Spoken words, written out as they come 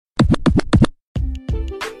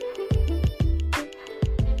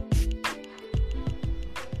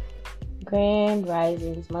Grand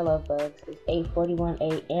Risings, my love bugs. It's 8:41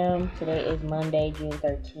 a.m. Today is Monday, June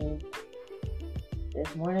 13th.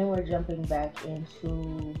 This morning we're jumping back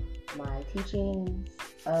into my teachings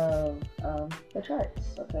of the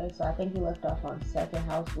charts. Okay, so I think we left off on second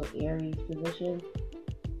house with Aries position.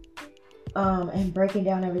 And breaking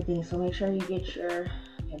down everything. So make sure you get your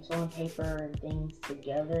pencil and paper and things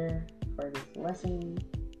together for this lesson.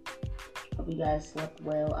 Hope you guys slept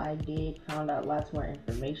well. I did. Found out lots more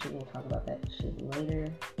information. We'll talk about that shit later.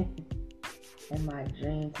 In my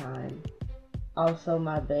dream time. Also,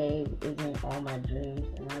 my babe is in all my dreams,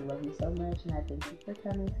 and I love you so much, and I thank you for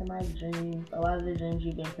coming to my dreams. A lot of the dreams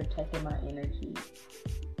you've been protecting my energy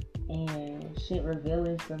and shit,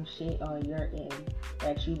 revealing some shit on your end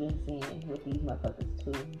that you've been seeing with these motherfuckers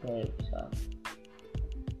too, babe. So,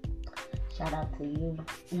 shout out to you.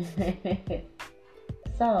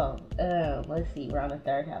 So, let's see, we're on the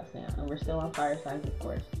third house now, and we're still on fire signs, of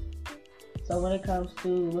course. So when it comes to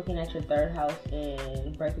looking at your third house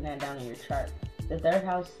and breaking that down in your chart, the third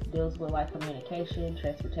house deals with like communication,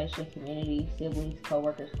 transportation, community, siblings,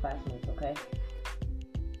 co-workers, classmates, okay?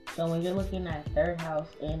 So when you're looking at third house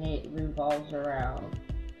and it revolves around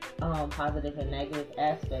positive and negative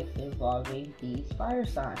aspects involving these fire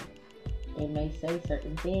signs, it may say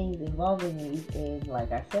certain things involving these, and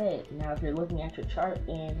like I said, now if you're looking at your chart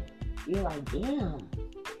and you're like, damn,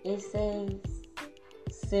 it says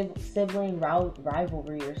sibling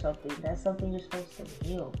rivalry or something, that's something you're supposed to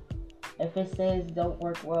heal. If it says don't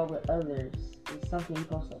work well with others, it's something you're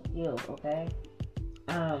supposed to heal, okay?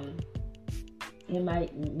 It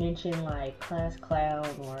might mention like class clown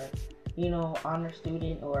or, honor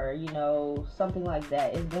student or, something like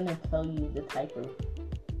that. It's gonna tell you the type of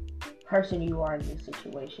person you are in these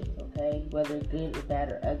situations, okay? Whether good or bad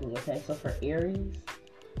or ugly, okay? So for Aries,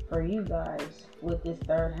 for you guys with this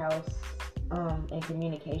third house in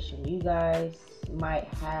communication, you guys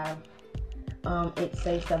might have it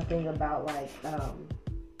say something about like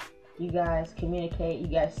you guys communicate, you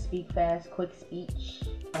guys speak fast, quick speech.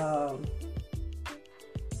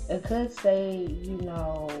 It could say,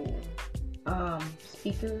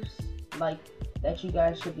 speakers, like that you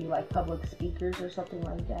guys should be like public speakers or something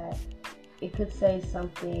like that. It could say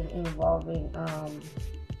something involving,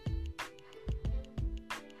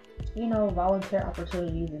 volunteer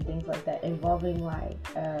opportunities and things like that, involving like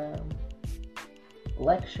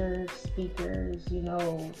lectures, speakers,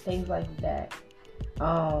 things like that.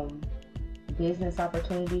 Business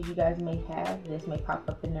opportunities you guys may have, this may pop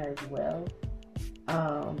up in there as well.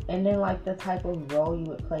 And then like the type of role you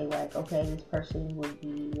would play, like, okay, this person would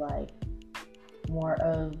be like more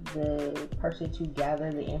of the person to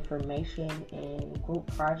gather the information in group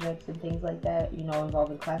projects and things like that,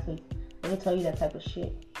 involving classmates. It will tell you that type of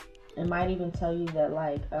shit. It might even tell you that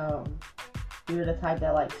like you're the type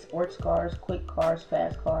that like sports cars, quick cars,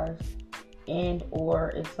 fast cars, and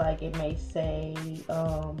or it's like it may say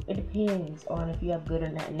it depends on if you have good or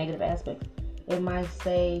negative aspects. It might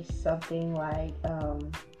say something like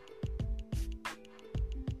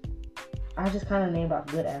I just kind of named off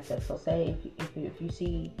good aspects. So say if you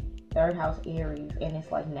see third house Aries and it's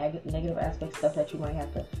like negative aspect stuff that you might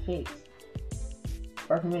have to fix.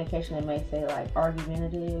 For communication, it may say like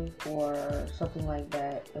argumentative or something like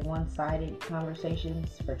that, and one-sided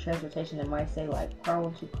conversations. For transportation, it might say like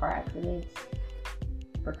prone to car accidents.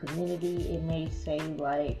 For community, it may say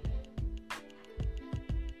like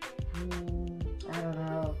I don't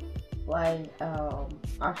know, like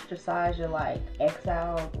ostracized or like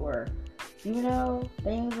exiled or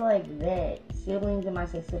things like that. Siblings, it might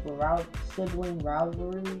say sibling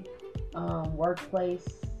rivalry, workplace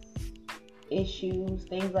issues,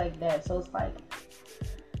 things like that. So it's like,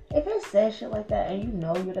 if it says shit like that and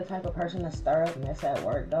you're the type of person to stir up mess at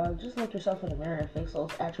work, dog, just look yourself in the mirror and fix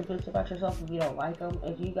those attributes about yourself if you don't like them.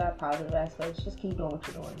 If you got positive aspects, just keep doing what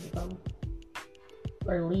you're doing, you feel me?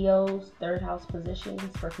 For Leo's third house positions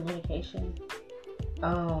for communication,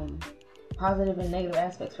 positive and negative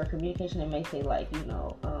aspects for communication, it may say like,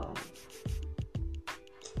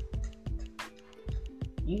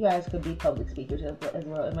 you guys could be public speakers as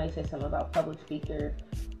well. It might say something about public speaker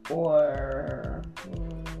or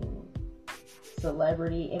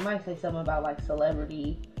celebrity. It might say something about like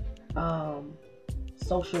celebrity,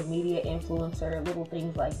 social media influencer, little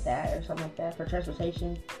things like that or something like that. For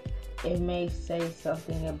transportation, it may say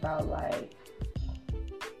something about like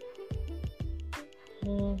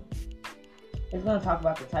it's going to talk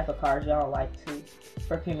about the type of cars y'all like too.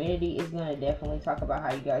 For community, it's going to definitely talk about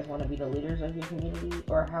how you guys want to be the leaders of your community,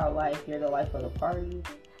 or how like you're the life of the party,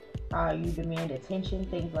 how you demand attention,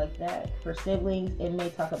 things like that. For siblings, it may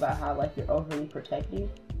talk about how like you're overly protective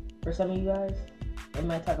for some of you guys. It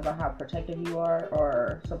might talk about how protective you are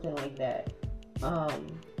or something like that.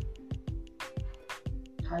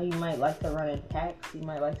 How you might like to run in packs. You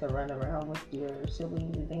might like to run around with your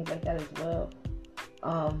siblings and things like that as well.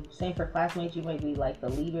 Same for classmates. You might be like the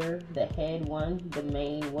leader, the head one, the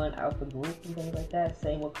main one out the group and things like that.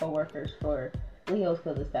 Same with coworkers for Leos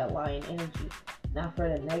because it's that lion energy. Now for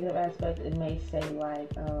the negative aspect, it may say like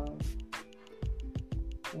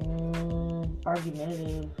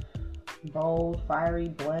argumentative, bold, fiery,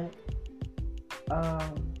 blunt.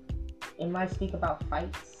 It might speak about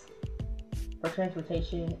fights. For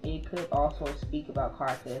transportation, it could also speak about car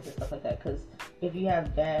accidents and stuff like that. Because if you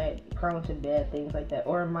have prone to bad things like that,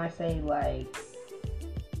 or it might say like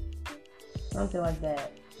something like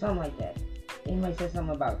that. It might say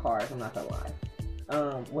something about cars. I'm not gonna lie.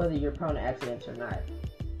 Whether you're prone to accidents or not.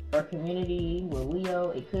 For community with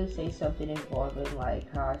Leo, it could say something involving, like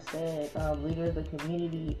how I said, leader of the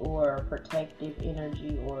community or protective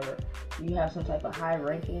energy, or you have some type of high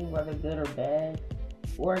ranking, whether good or bad.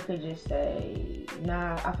 Or it could just say,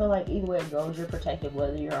 nah, I feel like either way it goes, you're protective,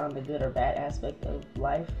 whether you're on the good or bad aspect of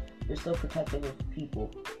life, you're still protective of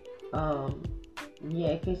people. Yeah,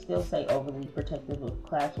 it could still say overly protective of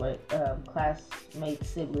classmates,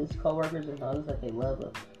 siblings, coworkers, and those that they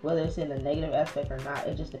love. Whether it's in a negative aspect or not,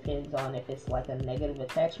 it just depends on if it's like a negative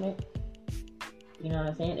attachment. You know what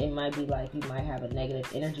I'm saying? It might be like you might have a negative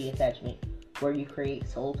energy attachment where you create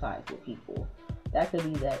soul ties with people. That could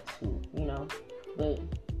be that too, you know? But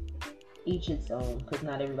each its own, because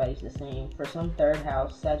not everybody's the same. For some third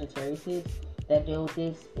house Sagittariuses that deal with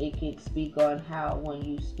this, it could speak on how when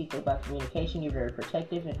you speak about communication, you're very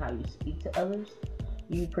protective in how you speak to others.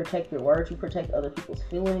 You protect your words, you protect other people's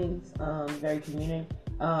feelings, very communicative.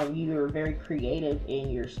 You're very creative in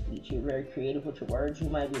your speech. You're very creative with your words. You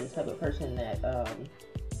might be the type of person that,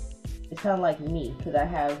 it's kind of like me, because I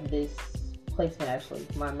have this placement actually.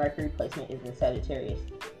 My Mercury placement is in Sagittarius.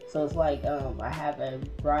 So it's like, I have a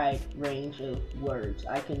wide range of words.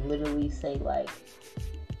 I can literally say like,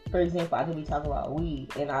 for example, I could be talking about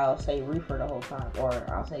weed and I'll say reefer the whole time, or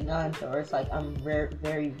I'll say ganja, or it's like I'm very,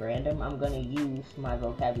 very random. I'm going to use my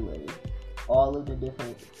vocabulary, all of the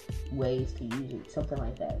different ways to use it, something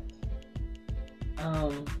like that.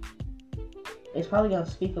 It's probably going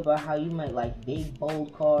to speak about how you might like big,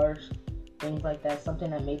 bold cars, things like that,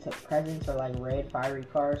 something that makes a presence, or like red, fiery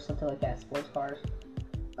cars, something like that, sports cars.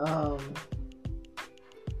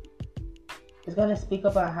 It's going to speak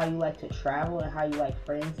about how you like to travel and how you like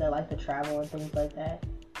friends that like to travel and things like that.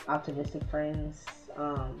 Optimistic friends.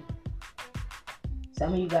 Some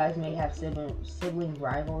of you guys may have sibling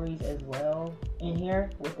rivalries as well in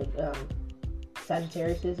here with the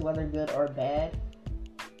Sagittariuses, whether good or bad.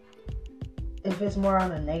 If it's more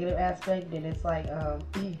on a negative aspect, then it's like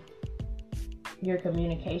your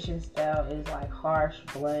communication style is like harsh,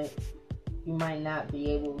 blunt. You might not be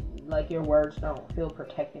able, like your words don't feel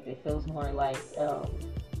protective. It feels more like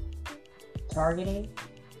targeting.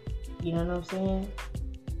 You know what I'm saying?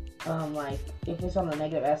 Like if it's on the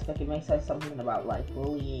negative aspect, it may say something about like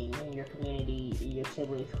bullying in your community, your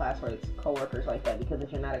siblings, classmates, coworkers, like that. Because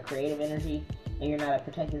if you're not a creative energy and you're not a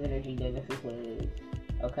protective energy, then this is what it is.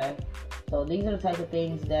 Okay? So these are the type of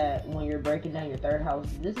things that when you're breaking down your third house,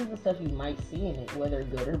 this is the stuff you might see in it, whether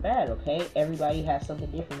good or bad, okay? Everybody has something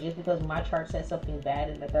different. Just because my chart says something bad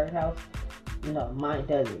in the third house, you know, mine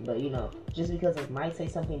doesn't. But, you know, just because it might say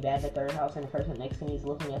something bad in the third house and the person next to me is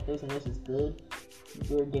looking at this and this is good,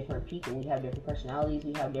 we're different people. We have different personalities.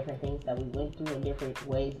 We have different things that we went through and different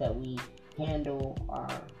ways that we handle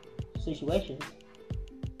our situations.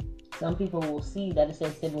 Some people will see that it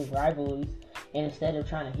says sibling rivalries, and instead of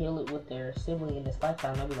trying to heal it with their sibling in this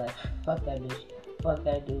lifetime, they'll be like, fuck that bitch, fuck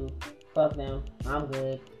that dude, fuck them, I'm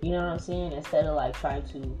good. You know what I'm saying? Instead of like trying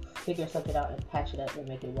to figure something out and patch it up and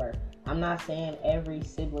make it work. I'm not saying every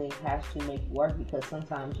sibling has to make it work, because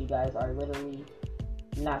sometimes you guys are literally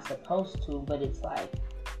not supposed to, but it's like,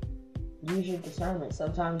 use your discernment.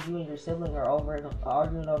 Sometimes you and your sibling are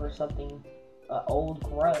arguing over something, an old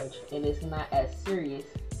grudge, and it's not as serious,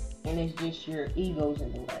 and it's just your egos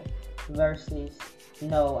in the way. Versus,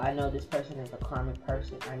 no, I know this person is a karmic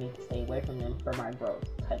person. I need to stay away from them for my growth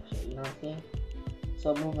type shit. You know what I'm saying?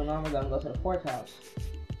 So moving on, we're going to go to the fourth house.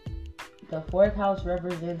 The fourth house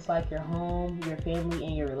represents like your home, your family,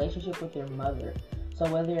 and your relationship with your mother.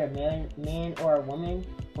 So whether you're a man or a woman,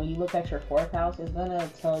 when you look at your fourth house, it's going to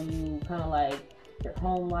tell you kind of like your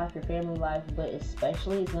home life, your family life, but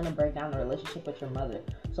especially it's going to break down the relationship with your mother.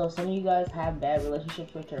 So some of you guys have bad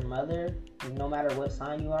relationships with your mother, no matter what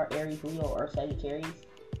sign you are, Aries, Leo, or Sagittarius.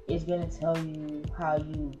 It's going to tell you how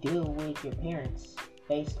you deal with your parents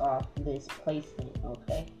based off this placement,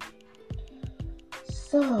 okay?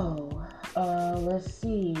 So, let's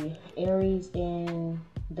see. Aries in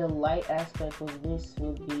the light aspect of this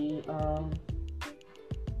would be, let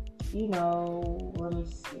me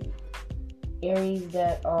see. Aries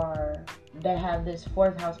that have this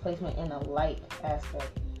fourth house placement in a light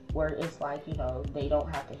aspect, where it's like, they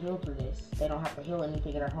don't have to heal through this. They don't have to heal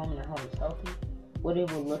anything in their home, and their home is healthy. What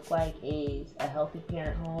it would look like is a healthy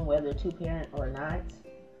parent home, whether two-parent or not,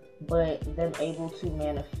 but them able to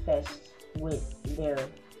manifest with their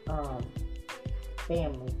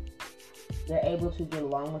family. They're able to get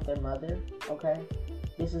along with their mother, okay?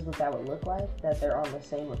 This is what that would look like, that they're on the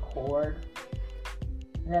same accord,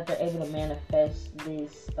 that they're able to manifest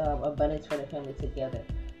this abundance for their family together.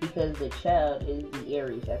 Because the child is the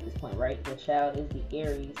Aries at this point, right? The child is the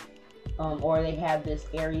Aries, or they have this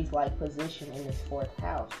Aries-like position in this fourth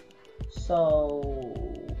house. So,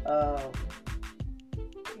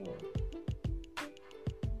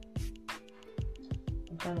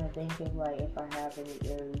 I'm trying to think of if I have any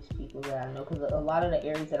Aries people that I know, because a lot of the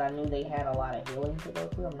Aries that I knew, they had a lot of healing to go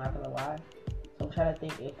through. I'm not gonna lie. So I'm trying to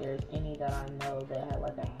think if there's any that I know that had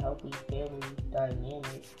a healthy family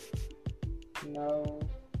dynamic. No.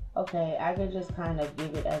 Okay, I could just kind of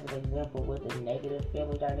give it as an example with a negative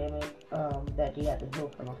family dynamic that you have to heal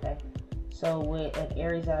from, okay? So with an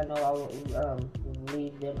Aries that I know, I will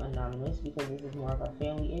leave them anonymous because this is more of a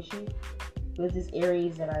family issue. With this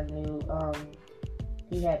Aries that I knew,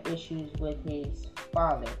 he had issues with his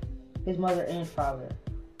father, his mother and father,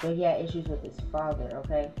 but he had issues with his father,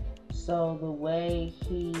 okay? So the way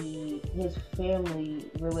his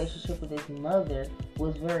family relationship with his mother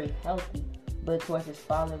was very healthy, but towards his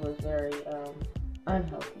father was very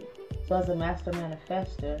unhealthy. So as a master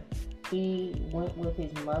manifester, he went with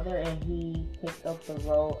his mother and he picked up the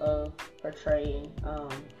role of portraying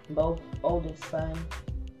both oldest son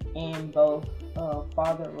and both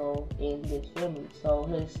father role in this family. So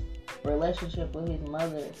his relationship with his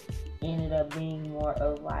mother ended up being more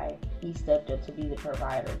of he stepped up to be the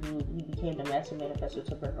provider. He became the master manifestor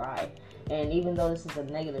to provide. And even though this is a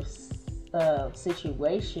negative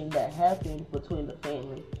situation that happened between the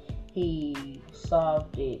family, he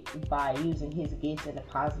solved it by using his gifts in a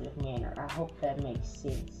positive manner. I hope that makes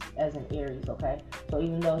sense as an Aries, okay? So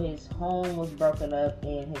even though his home was broken up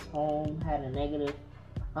and his home had a negative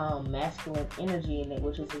masculine energy in it,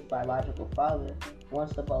 which is his biological father,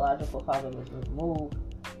 once the biological father was removed,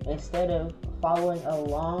 instead of following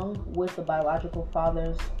along with the biological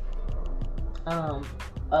father's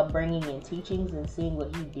upbringing and teachings and seeing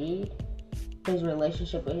what he did, his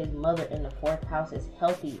relationship with his mother in the fourth house is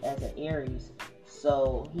healthy as an Aries.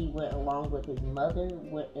 So he went along with his mother,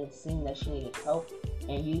 went and seen that she needed help,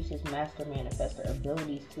 and used his master manifestor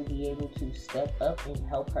abilities to be able to step up and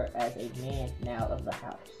help her as a man now of the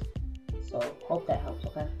house. So hope that helps,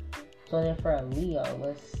 okay? So then for a Leo,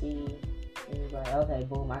 let's see. Okay,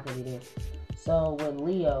 boom, I can do this. So with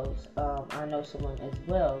Leos, I know someone as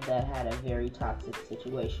well that had a very toxic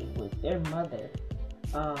situation with their mother.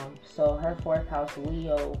 So her fourth house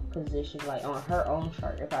Leo position, on her own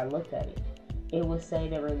chart, if I looked at it, it would say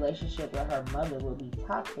the relationship with her mother would be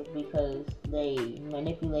toxic because they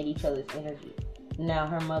manipulate each other's energy. Now,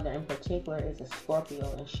 her mother in particular is a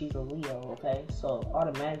Scorpio and she's a Leo, okay? So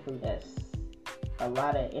automatically that's a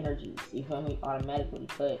lot of energies, you feel me? Automatically.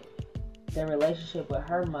 But the relationship with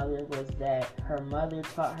her mother was that her mother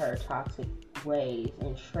taught her toxic ways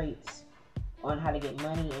and traits on how to get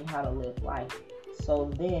money and how to live life.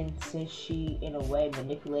 So then, since she, in a way,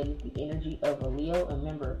 manipulated the energy of a Leo, and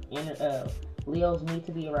remember, Leos need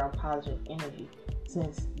to be around positive energy.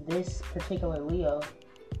 Since this particular Leo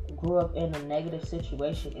grew up in a negative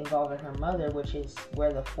situation involving her mother, which is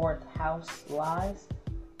where the fourth house lies.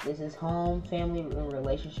 This is home, family, and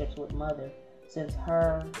relationships with mother. Since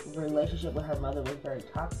her relationship with her mother was very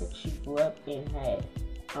toxic, she grew up and had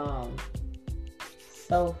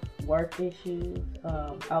self-worth issues,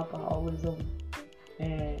 alcoholism,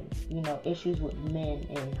 and issues with men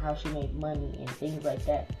and how she made money and things like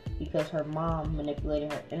that, because her mom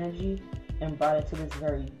manipulated her energy and brought it to this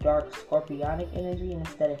very dark scorpionic energy, and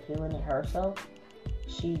instead of healing it herself,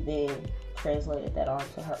 she then translated that on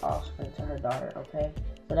to her offspring, to her daughter, okay?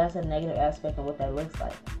 So that's a negative aspect of what that looks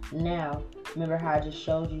like. Now, remember how I just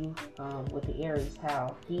showed you with the Aries,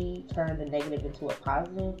 how he turned the negative into a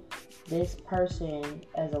positive? This person,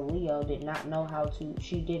 as a Leo, did not know how to,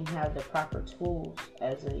 she didn't have the proper tools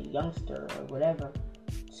as a youngster or whatever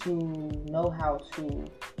to know how to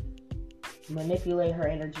manipulate her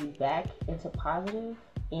energy back into positive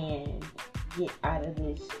and get out of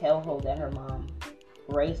this hellhole that her mom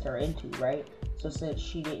raised her into, right? So since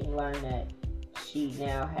she didn't learn that, she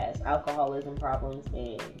now has alcoholism problems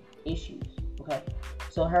and issues, Okay,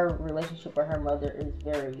 so her relationship with her mother is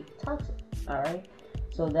very toxic. All right,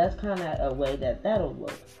 so that's kind of a way that'll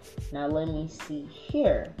look. Now let me see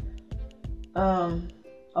here.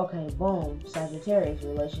 Okay, boom. Sagittarius,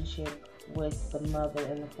 relationship with the mother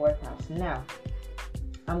in the 4th house. Now,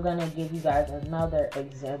 I'm going to give you guys another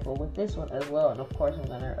example with this one as well. And of course, I'm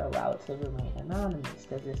going to allow it to remain anonymous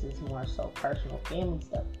because this is more so personal family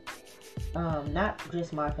stuff. Not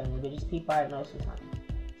just my family, but just people I know sometimes.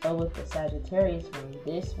 So with the Sagittarius one,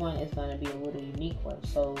 this one is going to be a little unique one.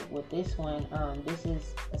 So with this one,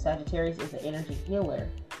 a Sagittarius is an energy healer.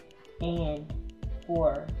 And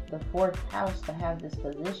for the 4th house to have this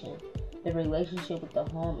position, the relationship with the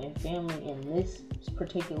home and family in this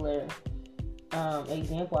particular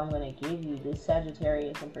example I'm going to give you, this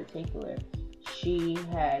Sagittarius in particular, she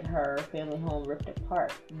had her family home ripped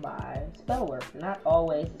apart by spell work. Not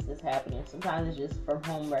always is this happening. Sometimes it's just from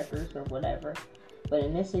home records or whatever. But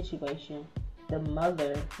in this situation, the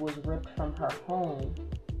mother was ripped from her home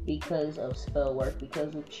because of spell work,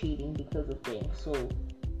 because of cheating, because of things. So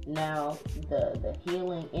now the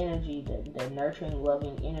healing energy, the nurturing,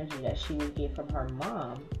 loving energy that she would get from her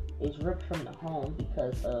mom is ripped from the home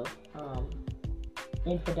because of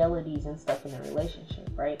infidelities and stuff in the relationship,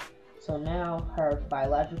 right? So now her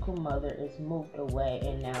biological mother is moved away,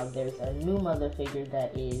 and now there's a new mother figure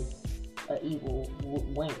that is an evil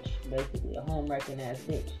wench, basically a home wrecking ass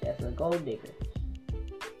bitch. That's a gold digger.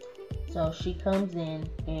 So she comes in,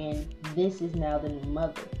 and this is now the new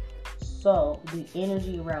mother. So the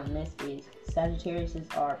energy around this is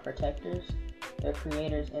Sagittariuses are protectors, they're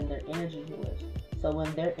creators, and they're energy healers. So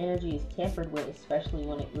when their energy is tampered with, especially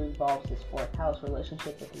when it involves this 4th house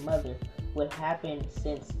relationship with the mother, what happens,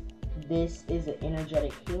 since this is an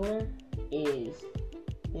energetic healer, is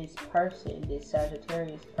this person, this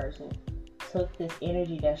Sagittarius person, took this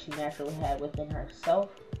energy that she naturally had within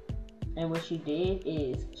herself, and what she did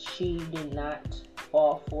is she did not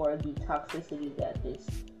fall for the toxicity that this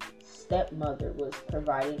stepmother was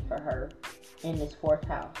providing for her in this 4th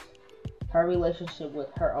house. Her relationship with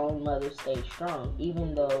her own mother stayed strong,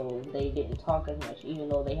 even though they didn't talk as much, even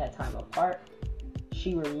though they had time apart.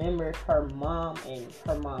 She remembered her mom and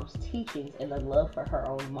her mom's teachings and the love for her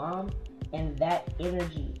own mom, and that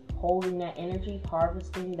energy, holding that energy,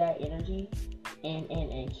 harvesting that energy,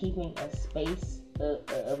 and keeping a space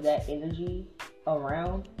of that energy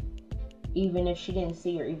around, even if she didn't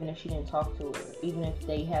see her, even if she didn't talk to her, even if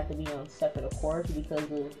they had to be on separate accords because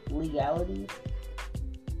of legalities.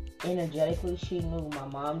 Energetically, she knew my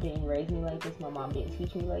mom didn't raise me like this, my mom didn't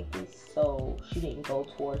teach me like this, so she didn't go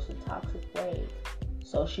towards the toxic ways.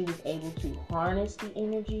 So she was able to harness the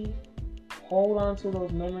energy, hold on to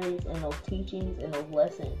those memories and those teachings and those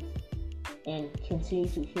lessons, and continue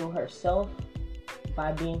to heal herself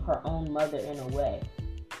by being her own mother in a way,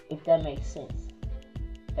 if that makes sense.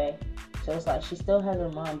 Okay? So it's like she still has her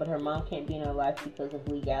mom, but her mom can't be in her life because of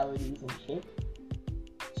legalities and shit.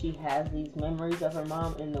 She has these memories of her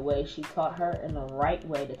mom in the way she taught her, in the right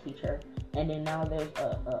way to teach her. And then now there's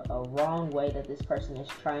a wrong way that this person is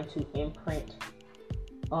trying to imprint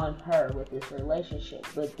on her with this relationship.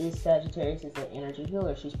 But this Sagittarius is an energy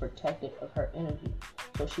healer. She's protective of her energy.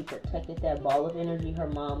 So she protected that ball of energy her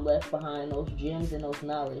mom left behind, those gems and those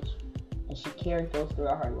knowledge. And she carried those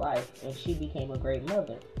throughout her life. And she became a great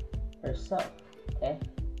mother herself. Okay?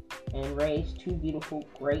 And raised 2 beautiful,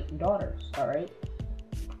 great daughters. Alright?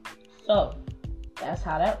 So, that's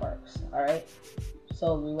how that works, alright?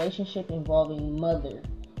 So, relationship involving mother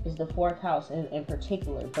is the 4th house in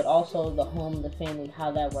particular, but also the home, the family,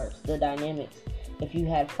 how that works, the dynamics. If you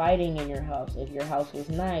had fighting in your house, if your house was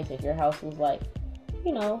nice, if your house was like,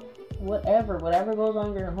 you know, whatever goes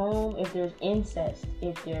on in your home, if there's incest,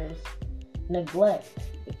 if there's neglect,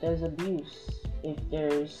 if there's abuse, if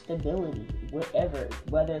there's stability, whatever,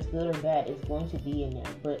 whether it's good or bad, it's going to be in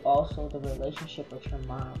there. But also the relationship with your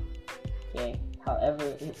mom. Okay, however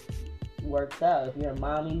it works out. If you're a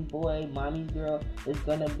mommy's boy, mommy's girl, it's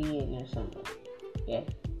gonna be in there somewhere. Okay.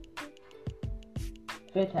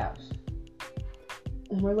 5th house.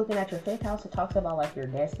 When we're looking at your 5th house, it talks about like your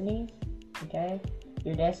destinies. Okay,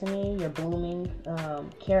 your destiny, your blooming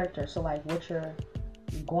character. So like what you're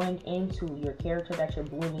going into, your character that you're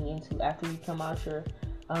blooming into after you come out your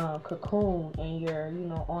cocoon and you're, you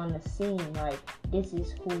know, on the scene. Like this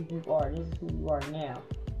is who you are. This is who you are now.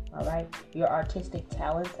 Alright, your artistic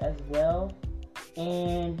talents as well,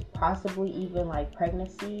 and possibly even like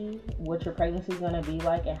pregnancy, what your pregnancy is going to be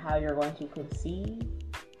like and how you're going to conceive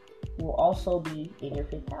will also be in your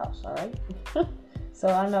 5th house. Alright, so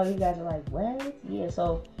I know you guys are like, what? Yeah,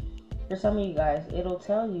 so for some of you guys, it'll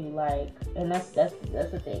tell you like, and that's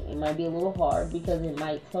the thing. It might be a little hard because it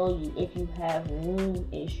might tell you if you have womb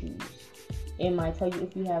issues. It might tell you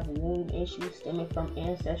if you have womb issues stemming from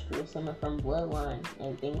ancestry, stemming from bloodline,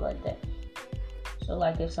 and things like that. So,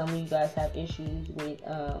 like if some of you guys have issues with,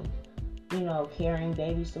 carrying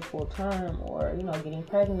babies to full term, or getting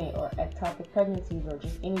pregnant, or ectopic pregnancies, or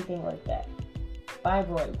just anything like that,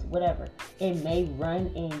 fibroids, whatever, it may run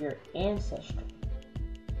in your ancestry.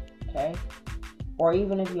 Okay, or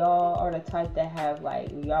even if y'all are the type that have like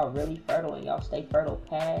y'all really fertile and y'all stay fertile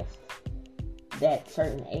past that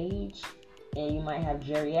certain age, and you might have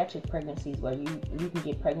geriatric pregnancies where you can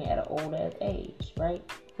get pregnant at an old ass age, right?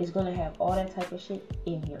 It's gonna have all that type of shit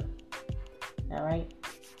in here. All right,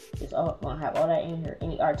 it's all gonna have all that in here.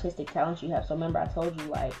 Any artistic talents you have. So remember, I told you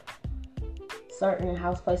like certain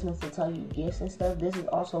house placements to tell you gifts and stuff. This is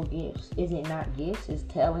also gifts. Is it not gifts? It's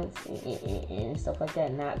talents and stuff like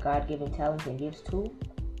that. Not God-given talents and gifts too.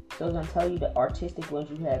 So it's gonna tell you the artistic ones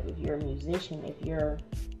you have. If you're a musician, if you're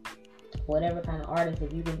whatever kind of artist,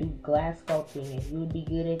 if you can do glass sculpting, if you would be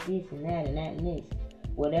good at this and that and that and this,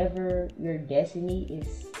 whatever your destiny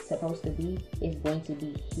is supposed to be is going to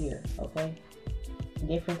be here. Okay,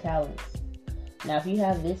 different talents. Now, if you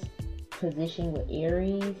have this position with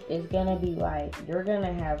Aries, it's gonna be like you're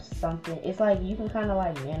gonna have something. It's like you can kind of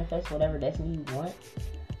like manifest whatever destiny you want,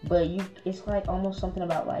 but it's like almost something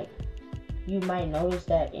about like you might notice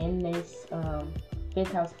that in this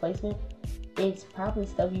fifth house placement, it's probably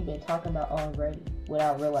stuff you've been talking about already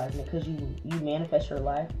without realizing it, because you manifest your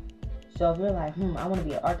life. So if you're like, I want to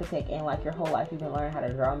be an architect, and like your whole life you've been learning how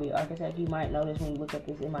to draw and be an architect, you might notice when you look at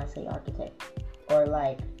this, it might say architect, or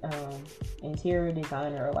like interior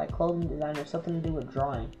designer, or like clothing designer, something to do with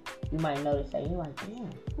drawing. You might notice that, and you're like,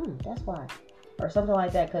 damn, that's why, or something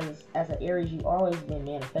like that. Because as an Aries, you've always been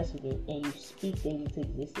manifesting it, and you speak things into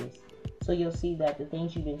existence. So you'll see that the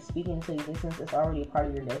things you've been speaking into existence is already a part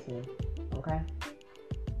of your destiny. Okay.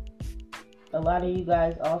 A lot of you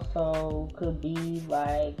guys also could be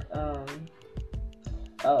like,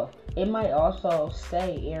 it might also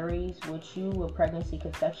say Aries with you with pregnancy,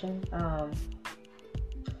 conception.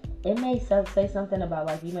 It may say something about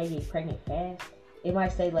like you may get pregnant fast. It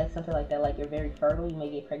might say like something like that, like you're very fertile, you may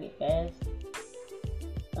get pregnant fast.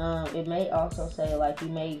 It may also say like you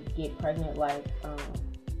may get pregnant like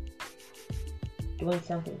doing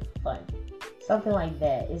something fun, something like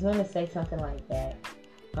that. It's going to say something like that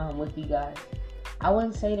with you guys. I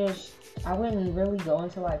wouldn't really go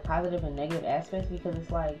into like positive and negative aspects, because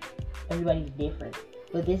it's like everybody's different.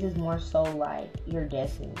 But this is more so like your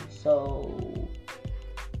destiny. So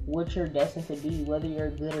what you're destined to be, whether you're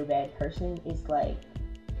a good or bad person, it's like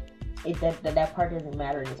that part doesn't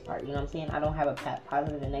matter in this part. You know what I'm saying? I don't have a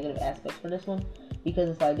positive and negative aspects for this one, because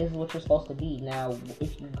it's like this is what you're supposed to be. Now,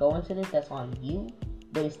 if you go into this, that's on you.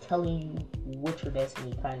 But it's telling you what your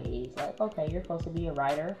destiny kind of is. Like, okay, you're supposed to be a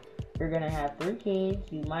writer. You're going to have 3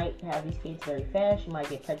 kids. You might have these kids very fast. You might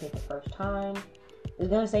get pregnant the first time. It's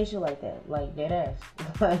going to say shit like that. Like, dead ass.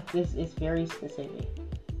 Like, it's very specific.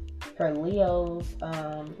 For Leos,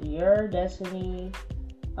 your destiny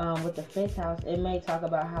with the 5th house, it may talk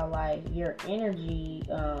about how, like, your energy,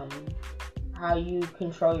 how you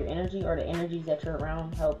control your energy, or the energies that you're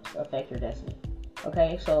around helps affect your destiny.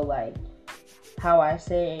 Okay, so, like, how I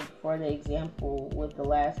said for the example with the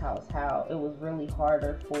last house, how it was really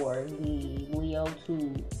harder for the Leo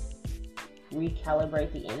to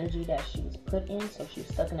recalibrate the energy that she was put in, so she was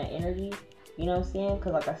stuck in that energy. You know what I'm saying?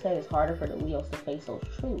 Because like I said, it's harder for the Leos to face those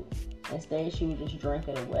truths. Instead, she would just drink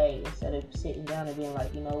it away instead of sitting down and being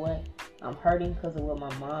like, you know what? I'm hurting because of what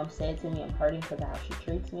my mom said to me. I'm hurting because of how she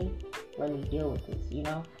treats me. Let me deal with this, you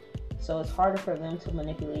know? So it's harder for them to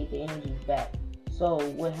manipulate the energies back. So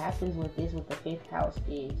what happens with this, with the 5th house,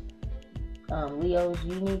 is Leos,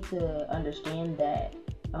 you need to understand that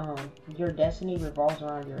your destiny revolves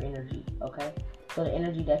around your energy, okay? So the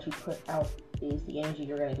energy that you put out is the energy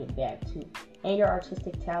you're going to get back to. And your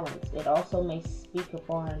artistic talents. It also may speak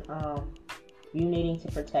upon you needing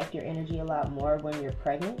to protect your energy a lot more when you're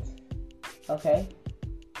pregnant, okay?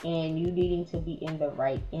 And you needing to be in the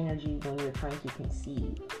right energy when you're trying to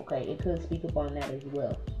conceive, okay? It could speak upon that as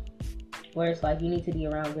well. Where it's like you need to be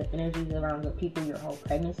around good energies, around good people your whole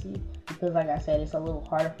pregnancy. Because like I said, it's a little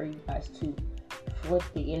harder for you guys to flip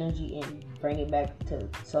the energy and bring it back to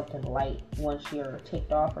something light once you're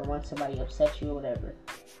ticked off, or once somebody upsets you or whatever.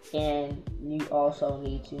 And you also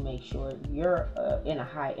need to make sure you're in a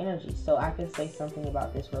high energy. So I can say something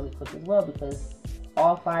about this really quick as well, because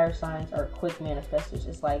all fire signs are quick manifestors.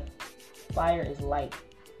 It's like fire is light.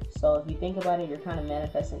 So if you think about it, you're kind of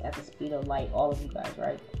manifesting at the speed of light, all of you guys,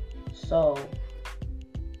 right? So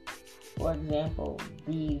for example,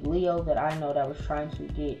 the Leo that I know that was trying to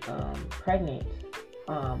get pregnant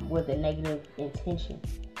with a negative intention.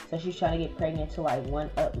 So she's trying to get pregnant to like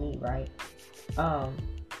one up me, right?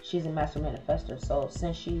 She's a master manifester. So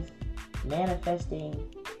since she's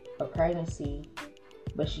manifesting a pregnancy,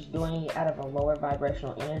 but she's doing it out of a lower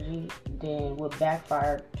vibrational energy, then what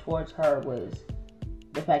backfired towards her was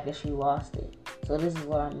the fact that she lost it. So this is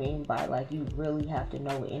what I mean by, like, you really have to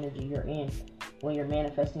know what energy you're in when you're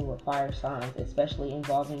manifesting with fire signs, especially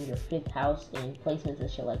involving your 5th house and placements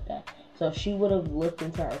and shit like that. So if she would have looked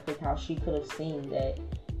into her 5th house, she could have seen that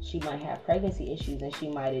she might have pregnancy issues, and she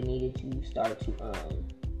might have needed to start to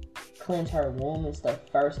cleanse her womb and stuff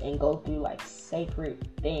first and go through like sacred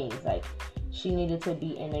things. Like, she needed to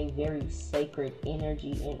be in a very sacred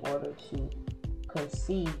energy in order to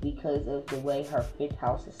conceive because of the way her 5th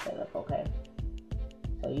house is set up, okay?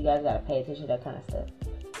 So you guys gotta pay attention to that kind of stuff.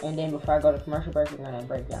 And then before I go to commercial break, we're gonna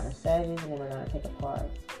break down the Sagittarius, and then we're gonna take a pause.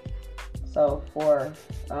 So for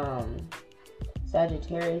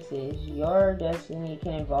Sagittarius, your destiny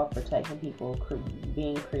can involve protecting people,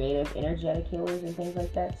 being creative, energetic healers, and things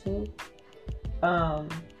like that too.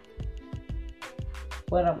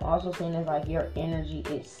 What I'm also seeing is like your energy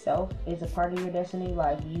itself is a part of your destiny,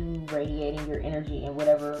 like you radiating your energy and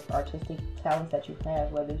whatever artistic talents that you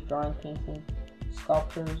have, whether it's drawing, painting,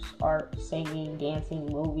 sculptures, art, singing, dancing,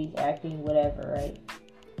 movies, acting, whatever, right?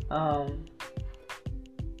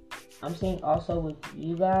 I'm seeing also with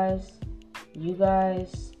you guys,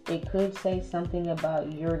 it could say something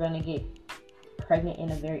about you're gonna get pregnant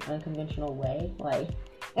in a very unconventional way. Like,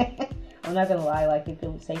 I'm not gonna lie, like, it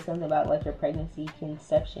could say something about like your pregnancy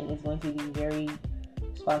conception is going to be very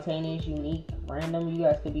spontaneous, unique, random. You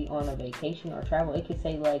guys could be on a vacation or travel. It could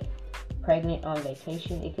say like pregnant on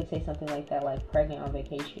vacation. It could say something like that, like pregnant on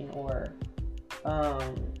vacation, or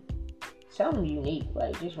something unique,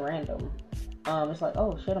 like just random. It's like,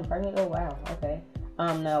 oh shit, I'm pregnant. Oh wow, okay.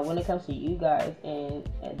 Now when it comes to you guys and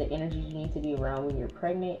the energies you need to be around when you're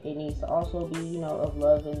pregnant, it needs to also be, you know, of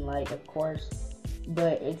love and light, of course.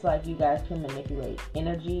 But it's like you guys can manipulate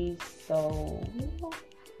energies, so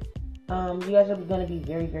you guys are going to be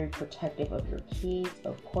very, very protective of your kids.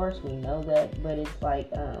 Of course, we know that, but it's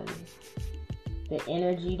like the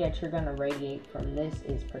energy that you're going to radiate from this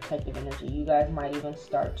is protective energy. You guys might even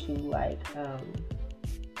start to like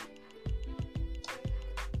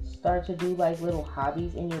do like little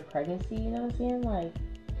hobbies in your pregnancy, you know what I'm saying? Like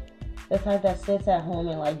the type that sits at home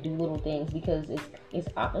and like do little things, because it's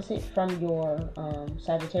opposite from your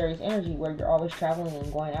Sagittarius energy where you're always traveling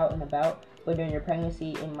and going out and about. But during your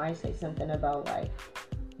pregnancy, it might say something about like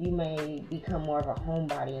you may become more of a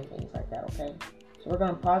homebody and things like that, okay? So we're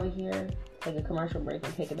going to pause it here, take a commercial break,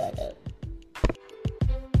 and pick it back up.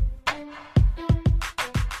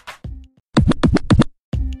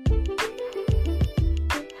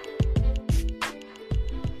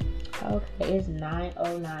 Okay, it's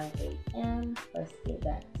 9:09 a.m. Let's get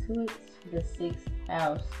back to it. The 6th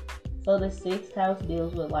house. So the 6th house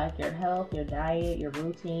deals with like your health, your diet, your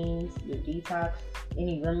routines, your detox,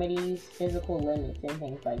 any remedies, physical limits, and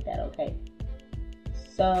things like that, okay?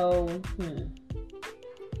 So,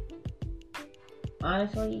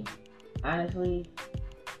 honestly,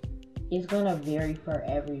 it's gonna vary for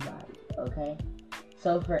everybody, okay?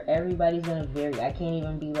 So for everybody's gonna vary. I can't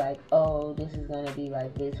even be like, oh, this is gonna be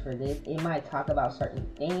like this for this. It might talk about certain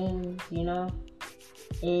things, you know?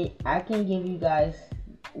 I can give you guys,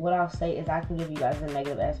 what I'll say is I can give you guys the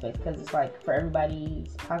negative aspects, because it's like for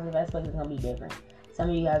everybody's positive aspects is gonna be different. Some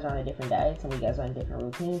of you guys are on a different diet, some of you guys are on a different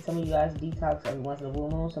routine, some of you guys detox every once in a blue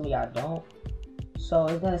moon, some of y'all don't. So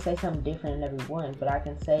it's gonna say something different in every one, but I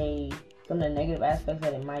can say some of the negative aspects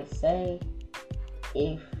that it might say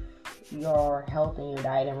if your health and your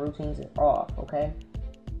diet and routines is off, okay?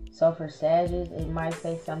 So for Sagittarius, it might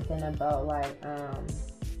say something about like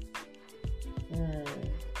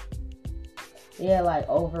like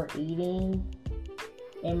overeating.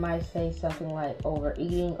 It might say something like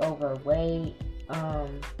overeating, overweight,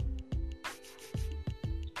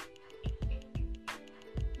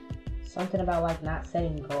 something about like not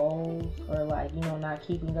setting goals, or like, you know, not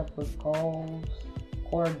keeping up with goals,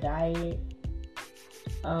 or diet,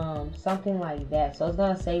 something like that. So it's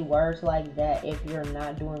gonna say words like that if you're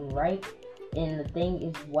not doing right. And the thing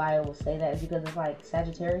is, why I will say that is because it's like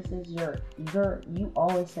Sagittarius is you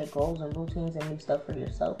always set goals and routines and new stuff for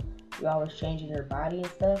yourself. You're always changing your body and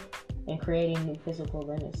stuff and creating new physical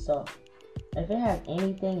limits. So if it has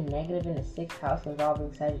anything negative in the 6th house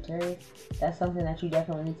involving Sagittarius, that's something that you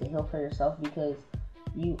definitely need to heal for yourself, because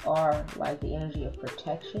you are like the energy of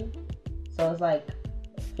protection. So it's like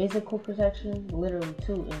physical protection, literally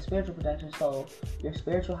too, and spiritual protection. So your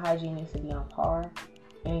spiritual hygiene needs to be on par,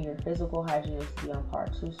 and your physical hygiene needs to be on par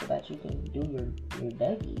too, so that you can do your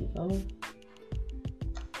Dougie. You feel me?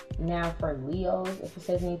 Now for Leos, if it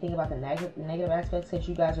says anything about the negative aspects, since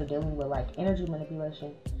you guys are dealing with like energy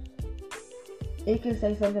manipulation, it can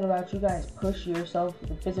say something about you guys push yourself,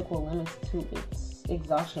 the physical limits, to its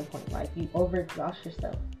exhaustion point. Like you overexhaust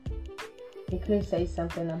yourself. It could say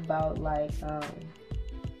something about like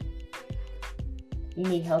you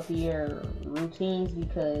need healthier routines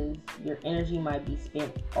because your energy might be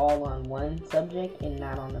spent all on one subject and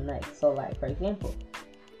not on the next. So like, for example,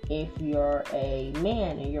 if you're a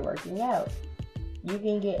man and you're working out, you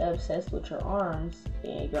can get obsessed with your arms,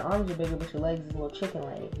 and your arms are bigger but your legs is little chicken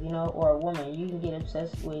legs, you know. Or a woman, you can get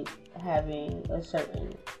obsessed with having a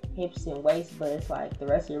certain hips and waist, but it's like the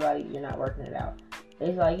rest of your body, you're not working it out.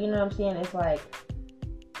 It's like, you know what I'm saying? It's like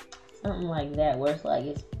something like that, where it's like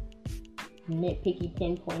it's nitpicky,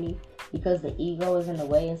 pinpointy, because the ego is in the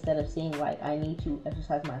way. Instead of seeing like, I need to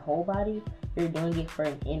exercise my whole body, you're doing it for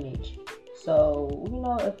an image. So, you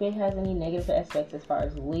know, if it has any negative aspects as far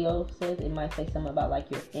as Leo says, it might say something about like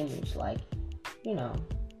your image, like, you know,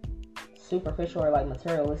 superficial or like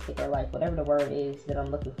materialistic, or like whatever the word is that I'm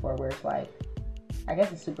looking for, where it's like, I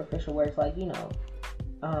guess it's superficial, where it's like, you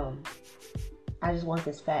know, I just want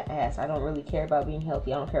this fat ass. I don't really care about being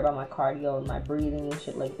healthy. I don't care about my cardio and my breathing and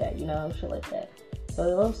shit like that, you know, shit like that. So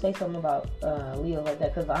it'll say something about Leo like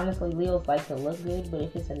that, because honestly, Leos like to look good, but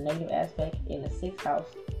if it's a negative aspect in the 6th house,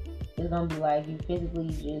 it's gonna be like you physically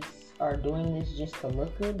just are doing this just to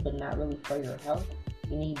look good, but not really for your health.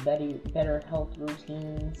 You need better health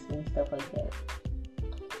routines and stuff like that.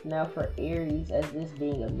 Now for Aries, as this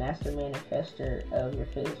being a master manifester of your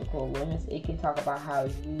physical limits, it can talk about how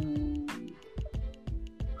you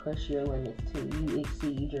push your limits too. You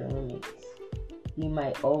exceed your limits. You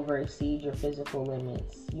might over exceed your physical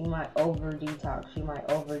limits. You might over detox. You might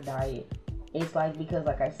over diet. It's like, because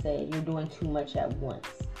like I said, you're doing too much at once.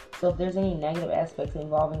 So if there's any negative aspects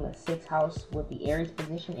involving the 6th house with the Aries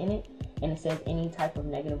position in it, and it says any type of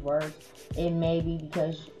negative words, it may be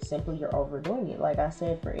because simply you're overdoing it. Like I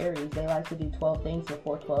said, for Aries, they like to do 12 things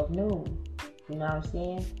before 12 noon. You know what I'm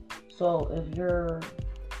saying? So if you're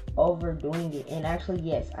overdoing it, and actually,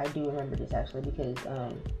 yes, I do remember this actually, because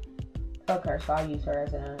fuck her, so I'll use her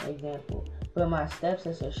as an example. But my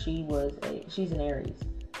stepsister, she's an Aries,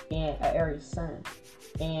 and an Aries sun,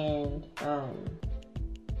 and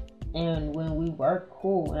when we were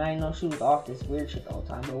cool, and I know she was off this weird shit the whole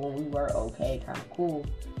time, but when we were okay, kind of cool,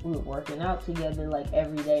 we were working out together like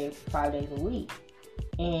every day, 5 days a week,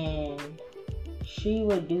 and she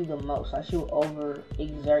would do the most. Like, she would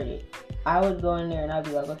overexert it. I would go in there and I'd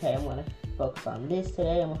be like, okay, I'm gonna focus on this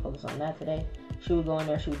today, I'm gonna focus on that today. She would go in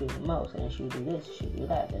there, she would do the most, and then she would do this, she would do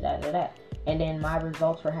that. And then my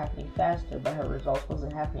results were happening faster, but her results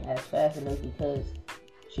wasn't happening as fast, and it was because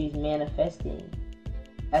she's manifesting.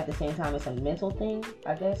 At the same time, it's a mental thing,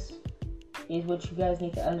 I guess, is what you guys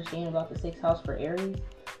need to understand about the 6th house for Aries,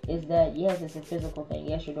 is that, yes, it's a physical thing.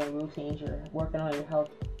 Yes, you're doing routines, you're working on your health,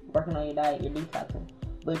 working on your diet, you're detoxing,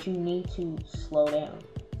 but you need to slow down.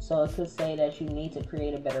 So it could say that you need to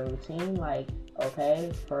create a better routine. Like,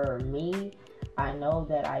 okay, for me, I know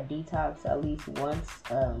that I detox at least once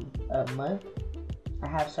a month. I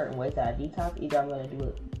have certain ways that I detox. Either I'm going to do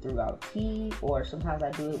it throughout tea, or sometimes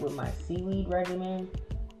I do it with my seaweed regimen,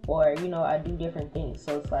 or, you know, I do different things.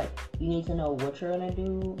 So it's like, you need to know what you're going to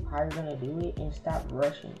do, how you're going to do it, and stop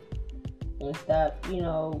rushing. And stop, you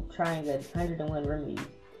know, trying the 101 remedies.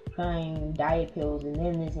 Trying diet pills, and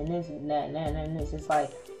then this, and this, and that, and this. It's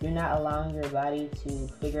like, you're not allowing your body to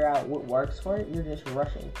figure out what works for it. You're just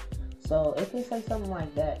rushing. So it can say something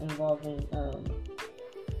like that involving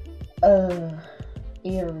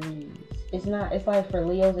Aries. It's like for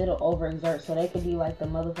Leos, it'll overexert. So they could be like the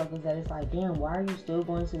motherfuckers that it's like, damn, why are you still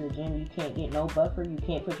going to the gym? You can't get no buffer. You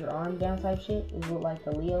can't put your arm down type shit. Is what like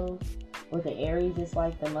the Leos. With the Aries, it's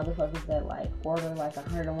like the motherfuckers that like order like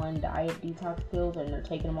 101 diet detox pills, and they're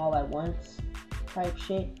taking them all at once type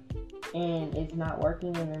shit, and it's not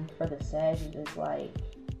working. And then for the Sag, it's like,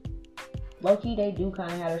 low-key, they do kind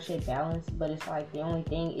of have their shit balanced, but it's like, the only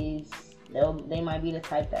thing is they might be the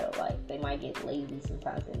type that are like, they might get lazy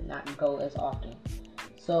sometimes and not go as often.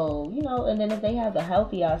 So, you know, and then if they have the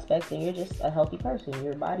healthy aspects, then you're just a healthy person.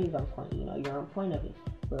 Your body's on point, you know, you're on point of it.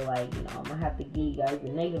 But like, you know, I'm gonna have to give you guys the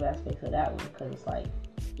negative aspects of that one, because it's like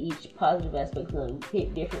each positive aspect is gonna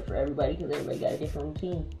hit different for everybody, because everybody got a different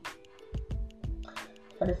routine.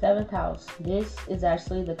 For the 7th house, this is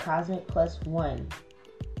actually the cosmic +1.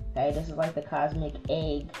 Okay, this is like the cosmic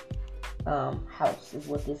egg house is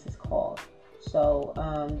what this is called. So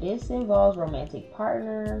this involves romantic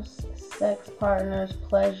partners, sex partners,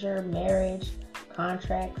 pleasure, marriage,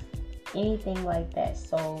 contracts, anything like that.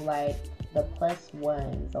 So like the plus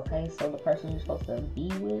ones, okay? So the person you're supposed to be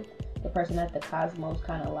with, the person that the cosmos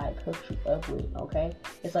kind of like hooked you up with, okay?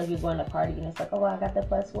 It's like you're going to party and it's like, oh, I got the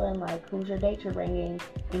plus one, like who's your date you're bringing?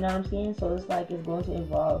 You know what I'm saying? So it's like it's going to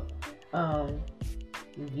involve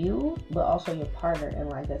you, but also your partner, and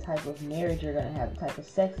like the type of marriage you're going to have, the type of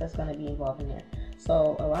sex that's going to be involved in there.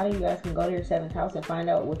 So a lot of you guys can go to your 7th house and find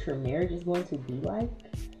out what your marriage is going to be like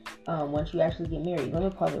once you actually get married. Let me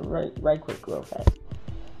pause it right quick real fast.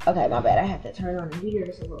 Okay, my bad. I have to turn on the heater.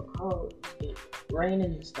 It's a little cold. It's raining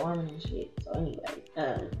and storming and shit. So anyway,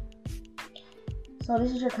 so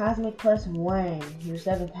this is your cosmic plus one, your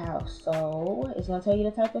 7th house. So it's gonna tell you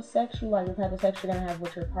the type of sex you like, the type of sex you're gonna have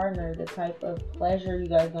with your partner, the type of pleasure you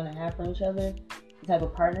guys are gonna have from each other, the type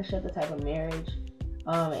of partnership, the type of marriage,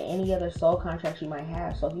 and any other soul contracts you might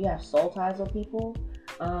have. So if you have soul ties with people,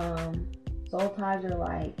 soul ties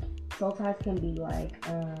can be like,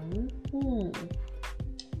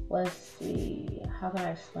 let's see, how can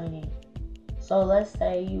I explain it? So let's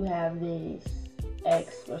say you have this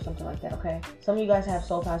ex or something like that, okay? Some of you guys have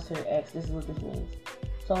soul ties to your ex. This is what this means.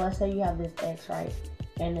 So let's say you have this ex, right?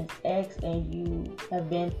 And this ex, and you have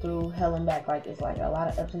been through hell and back. Like, it's like a lot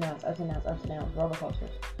of ups and downs, roller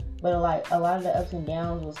coasters. But like a lot of the ups and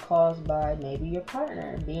downs was caused by maybe your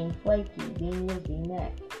partner being flaky, being this, being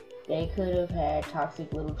that. They could have had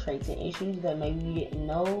toxic little traits and issues that maybe you didn't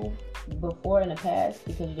know before in the past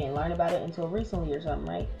because you didn't learn about it until recently or something,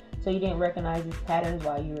 right? So you didn't recognize these patterns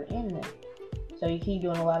while you were in them. So you keep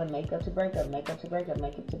doing a lot of makeup to break up. And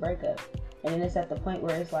then it's at the point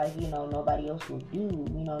where it's like, nobody else will do,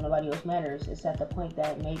 nobody else matters. It's at the point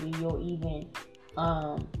that maybe you'll even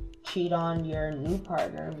cheat on your new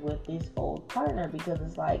partner with this old partner because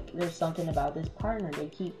it's like there's something about this partner. They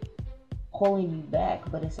keep pulling you back,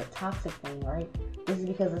 but it's a toxic thing, right? This is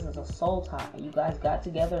because this is a soul tie. You guys got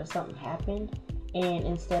together and something happened, and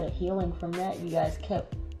instead of healing from that, you guys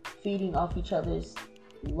kept feeding off each other's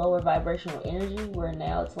lower vibrational energy, where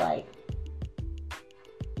now it's like,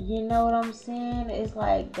 you know what I'm saying? It's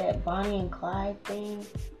like that Bonnie and Clyde thing,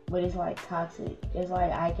 but it's like toxic. It's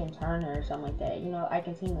like I Can Turn Her or something like that. I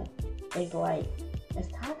Can Tina. It's like, it's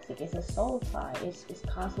toxic. It's a soul tie. It's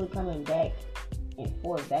constantly coming back and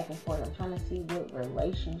forth. I'm trying to see what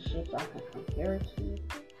relationships I can compare it to.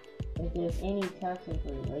 If there's any toxic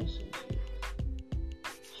relationships.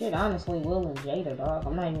 Shit, honestly, Will and Jada, dog.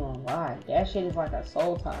 I'm not even gonna lie. That shit is like a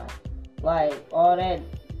soul tie. Like, all that,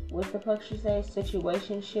 what the fuck she say?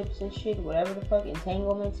 Situationships and shit, whatever the fuck,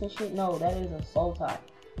 entanglements and shit. No, that is a soul tie.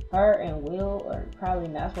 Her and Will are probably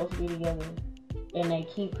not supposed to be together. And they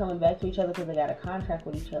keep coming back to each other because they got a contract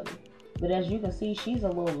with each other. But as you can see, she's a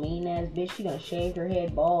little mean ass bitch. She done shaved her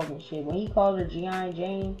head bald and shit. When he called her G.I.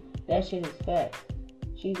 Jane, that shit is fact.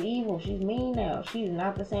 She's evil. She's mean now. She's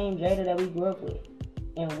not the same Jada that we grew up with.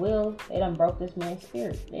 And Will, they done broke this man's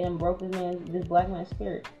spirit. They done broke this black man's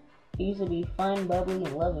spirit. He used to be fun, bubbly,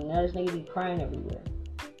 and loving. Now this nigga be crying everywhere.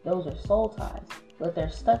 Those are soul ties. But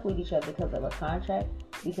they're stuck with each other because of a contract,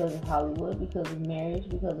 because of Hollywood, because of marriage,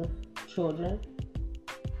 because of children.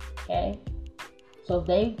 Okay? So if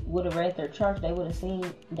they would have read their charts, they would have seen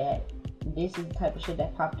that this is the type of shit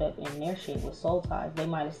that popped up in their shit with soul ties. They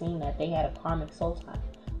might have seen that they had a karmic soul tie.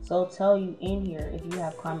 So it'll tell you in here if you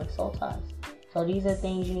have karmic soul ties. So these are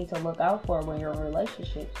things you need to look out for when you're in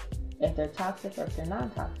relationships, if they're toxic or if they're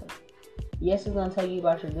non-toxic. Yes, it's going to tell you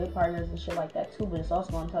about your good partners and shit like that too, but it's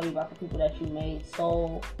also going to tell you about the people that you made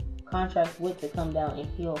soul contracts with to come down and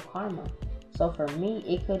heal karma. So for me,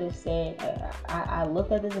 it could have said, I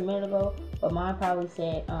looked at this a minute ago, but mine probably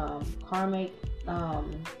said karmic,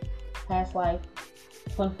 past life,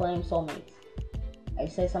 twin flame soulmates. I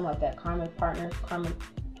say something like that. Karmic partners, karmic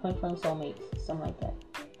twin flame soulmates, something like that.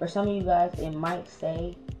 For some of you guys, it might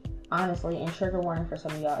say, honestly, and trigger warning for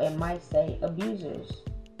some of y'all, it might say abusers.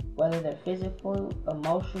 Whether they're physical,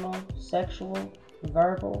 emotional, sexual,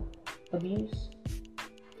 verbal abuse.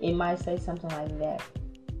 It might say something like that.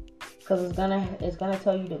 Because it's gonna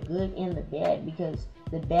tell you the good and the bad, because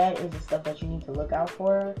the bad is the stuff that you need to look out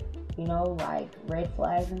for, like red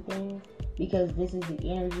flags and things, because this is the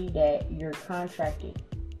energy that you're contracted.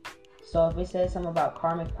 So if it says something about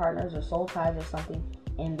karmic partners or soul ties or something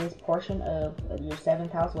in this portion of your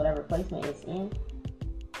 7th house, whatever placement it's in,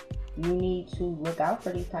 you need to look out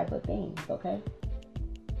for these type of things, okay?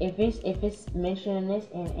 If it's mentioning this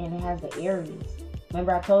and it has the Aries,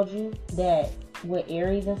 remember I told you that with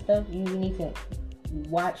Aries and stuff, you need to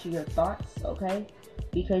watch your thoughts, okay?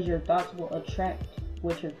 Because your thoughts will attract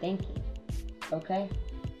what you're thinking, okay?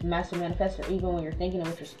 Master manifestor, even when you're thinking and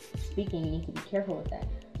what you're speaking, you need to be careful with that.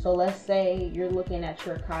 So let's say you're looking at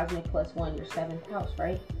your cosmic +1, your 7th house,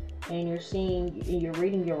 right? And you're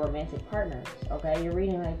reading your romantic partners, okay? You're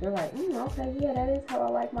reading you're like, okay, yeah, that is how I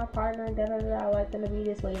like my partner, I like them to be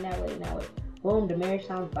this way and that way and that way. Boom, the marriage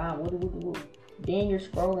sounds bomb, woo. Then you're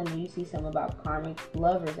scrolling and you see something about karmic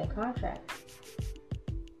lovers and contracts.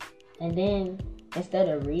 And then, instead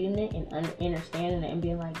of reading it and understanding it and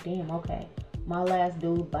being like, damn, okay, my last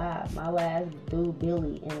dude Bob, my last dude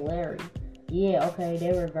Billy and Larry, yeah, okay,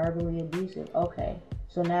 they were verbally abusive, okay.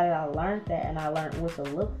 So now that I learned that and I learned what to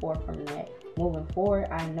look for from that, moving forward,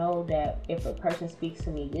 I know that if a person speaks to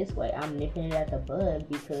me this way, I'm nipping it at the bud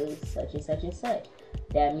because such and such and such.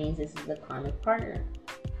 That means this is a karmic partner.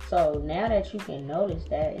 So now that you can notice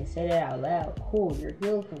that and say that out loud, cool, you're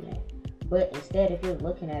healed from that. But instead, if you're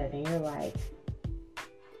looking at it and you're like,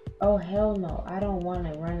 oh, hell no, I don't want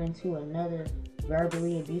to run into another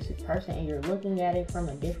verbally abusive person, and you're looking at it from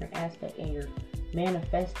a different aspect and you're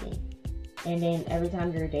manifesting. And then every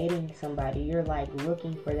time you're dating somebody, you're like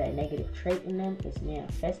looking for that negative trait in them. It's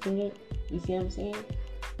manifesting it. You see what I'm saying?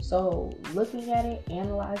 So looking at it,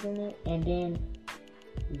 analyzing it, and then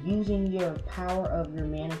using your power of your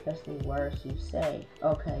manifesting words to say,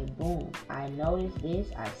 okay, boom, I notice this,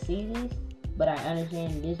 I see this, but I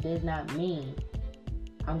understand this does not mean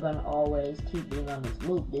I'm going to always keep being on this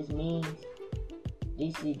loop. This means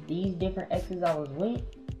these different exes I was with,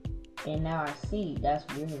 and now I see that's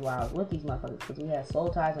really why I was with these motherfuckers, because we had soul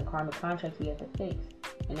ties and karmic contracts we have to fix.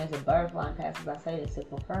 And there's a butterfly in passes, I say this to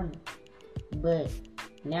confirm it. But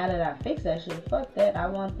now that I fixed that shit, fuck that. I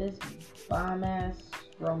want this bomb ass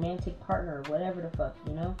romantic partner, whatever the fuck,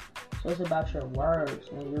 you know? So it's about your words.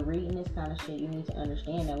 When you're reading this kind of shit, you need to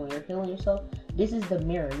understand that when you're healing yourself, this is the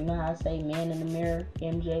mirror. You know how I say man in the mirror,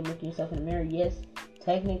 MJ, look yourself in the mirror? Yes,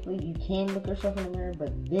 technically you can look yourself in the mirror,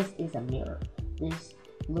 but this is a mirror. This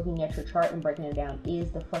looking at your chart and breaking it down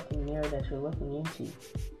is the fucking mirror that you're looking into.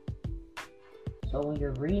 So when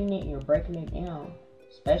you're reading it and you're breaking it down,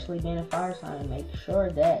 especially being a fire sign, make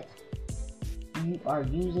sure that you are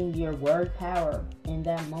using your word power in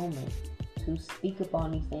that moment to speak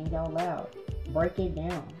upon these things out loud. Break it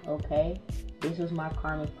down, okay? This was my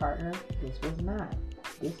karmic partner. This was not.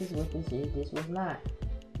 This is what this is. This was not.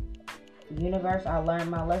 Universe, I learned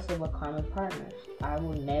my lesson with karmic partners. I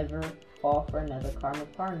will never fall for another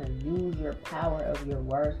karmic partner. Use your power of your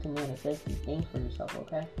words to manifest these things for yourself,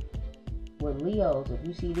 okay? With Leos, if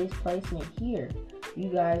you see this placement here, you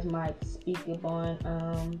guys might speak upon,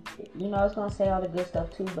 I was going to say all the good stuff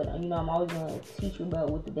too, but, I'm always going to teach you about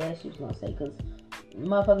what the bad shit's going to say, because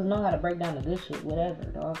motherfuckers know how to break down the good shit, whatever,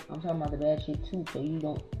 dog. I'm talking about the bad shit too, so you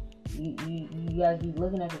guys be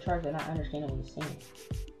looking at the chart and not understanding what it's saying.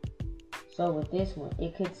 So with this one,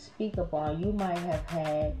 it could speak upon, you might have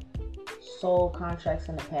had soul contracts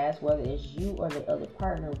in the past, whether it's you or the other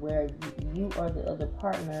partner, where you or the other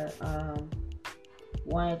partner,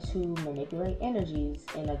 wanted to manipulate energies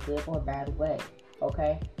in a good or bad way,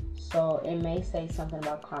 okay? So it may say something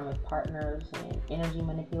about karmic partners and energy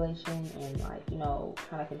manipulation and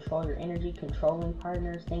kind of control your energy, controlling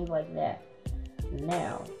partners, things like that.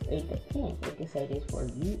 Now, it depends. It can say this for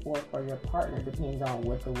you or for your partner, depends on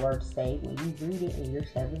what the words say when you read it in your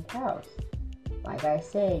 7th house. Like I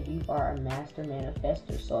said, you are a master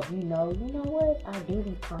manifester. So if you know what? I do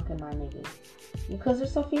be punking my niggas. Because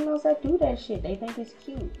there's some females that do that shit. They think it's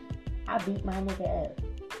cute. I beat my nigga up.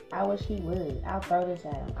 I wish he would. I'll throw this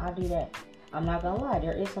at him. I'll do that. I'm not gonna lie.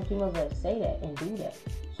 There is some females that say that and do that.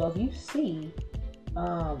 So if you see,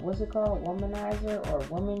 what's it called? Womanizer or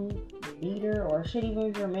woman beater, or shit, even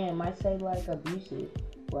if your man might say like abusive,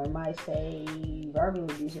 or it might say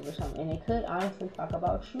verbally abusive or something. And it could honestly talk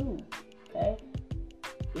about you. Okay?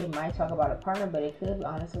 It might talk about a partner, but it could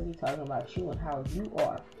honestly be talking about you and how you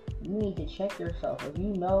are. You need to check yourself. If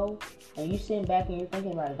you know and you sitting back and you're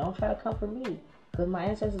thinking about it, don't try to come for me, because my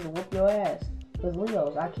ancestors will whoop your ass. Because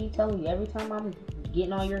Leos, I keep telling you, every time I'm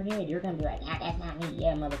getting on your head, you're gonna be like, that's not me.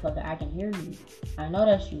 Yeah, motherfucker, I can hear you. I know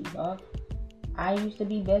that's you, dog. I used to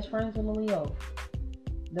be best friends with a Leo.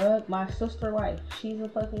 Dog, my sister wife, she's a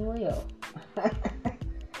fucking Leo.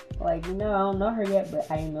 I don't know her yet, but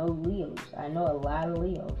I know Leos. I know a lot of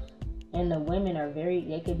Leos. And the women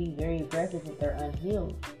they could be very aggressive if they're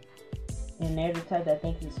unhealed. And they're the type that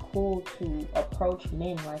thinks it's cool to approach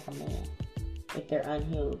men like a man if they're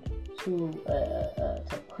unhealed.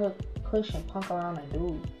 To push and punk around a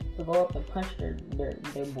dude. To go up and punch their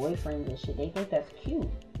boyfriends and shit. They think that's cute.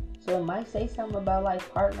 So it might say something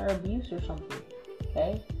about partner abuse or something.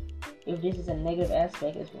 Okay? If this is a negative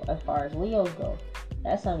aspect as far as Leos go.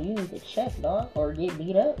 That's something you need to check, dog, or get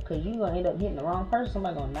beat up, because you gonna end up hitting the wrong person.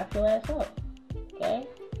 Somebody gonna knock your ass up. Okay?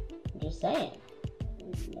 I'm just saying.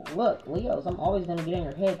 Look, Leos, I'm always gonna get in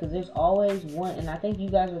your head, because there's always one, and I think you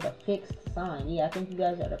guys are the fixed sign. Yeah, I think you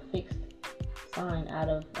guys are the fixed sign out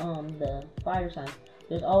of the fire signs.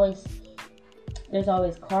 There's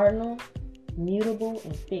always cardinal, mutable,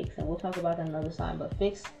 and fixed, and we'll talk about that another sign. But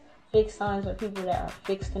fixed signs are people that are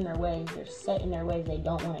fixed in their ways. They're set in their ways. They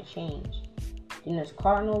don't want to change. Then there's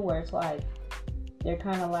cardinal, where it's like they're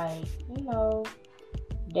kind of like,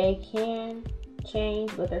 they can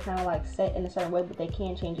change, but they're kind of like set in a certain way, but they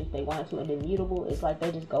can change if they wanted to. And then mutable is like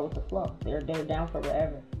they just go with the flow. They're down for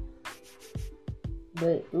whatever.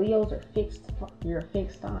 But Leos are fixed. You're a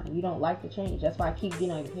fixed sign. You don't like to change. That's why I keep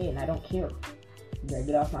getting on your head, and I don't care. You better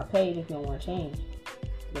get off my page if you don't want to change.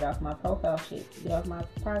 Get off my profile shit. Get off my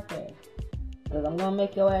podcast. Because I'm going to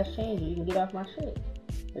make your ass change, or you can get off my shit.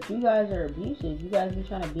 But you guys are abusive. You guys be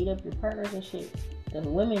trying to beat up your partners and shit. The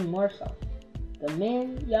women more so. The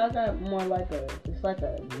men, y'all got more like it's like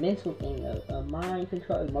a mental thing, a mind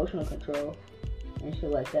control, emotional control, and shit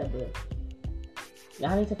like that. But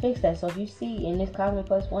y'all need to fix that. So if you see in this Cosmic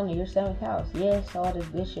Plus One in your 7th house, yes, all this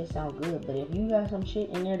good shit sound good, but if you got some shit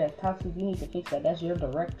in there that's toxic, you need to fix that. That's your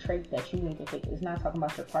direct trait that you need to fix. It's not talking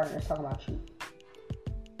about your partner, it's talking about you.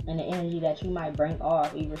 And the energy that you might bring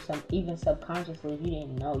off, even subconsciously, if you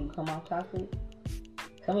didn't know, you come off toxic.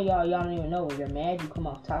 Some of y'all don't even know. When you're mad, you come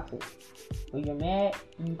off toxic. When you're mad,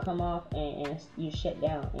 you come off and you shut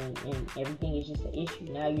down, and everything is just an issue.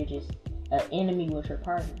 Now you're just an enemy with your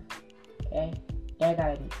partner. Okay? That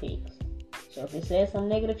gotta be fixed. So if it says some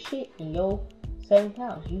negative shit in your 7th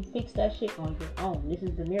house, you fix that shit on your own. This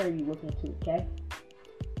is the mirror you look into, okay?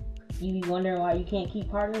 You be wondering why you can't keep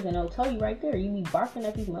partners, and it'll tell you right there. You be barking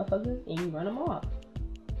at these motherfuckers, and you run them off.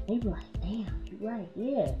 And you be like, damn, you're right.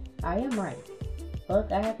 Yeah, I am right.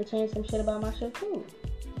 Fuck, I have to change some shit about my shit too.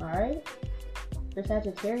 Alright? For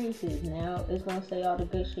Sagittarius, now, it's going to say all the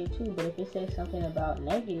good shit too, but if it says something about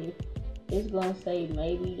negative, it's going to say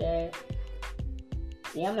maybe that,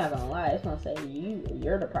 yeah, I'm not going to lie, it's going to say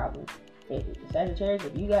you're the problem. If Sagittarius,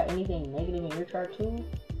 if you got anything negative in your chart too,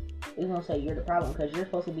 it's going to say you're the problem, because you're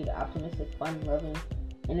supposed to be the optimistic, fun-loving,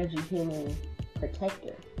 energy-healing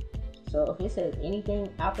protector. So if it says anything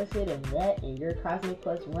opposite of that in your Cosmic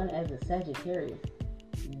Plus One as a Sagittarius,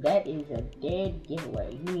 that is a dead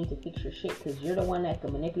giveaway. You need to fix your shit, because you're the one that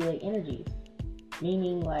can manipulate energies.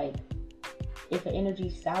 Meaning, like, if an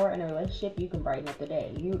energy's sour in a relationship, you can brighten up the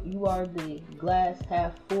day. You are the glass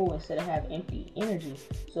half full instead of half empty energy.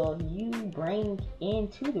 So if you bring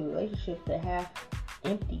into the relationship the half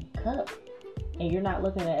empty cup, and you're not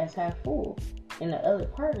looking at it as half full, and the other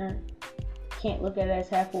partner can't look at it as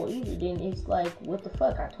half full either, then it's like, what the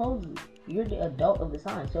fuck? I told you, you're the adult of the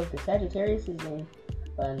sign. So if the Sagittarius is in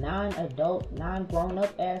a non-adult,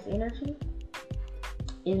 non-grown-up ass energy,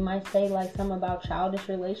 it might say like something about childish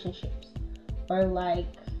relationships, or like,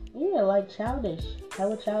 yeah, like childish,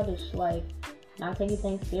 hella childish, like not taking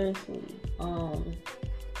things seriously.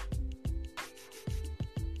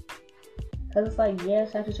 Because it's like, yeah,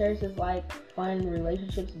 Sagittarius is like fun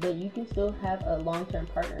relationships, but you can still have a long-term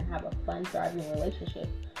partner and have a fun, thriving relationship.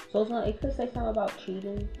 So it could say something about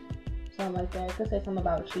cheating, something like that. It could say something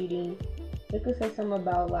about cheating. It could say something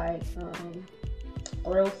about like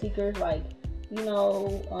thrill seekers, like,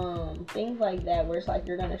 things like that, where it's like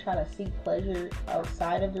you're gonna try to seek pleasure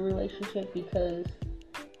outside of the relationship because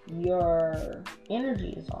your energy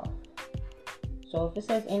is off. So if it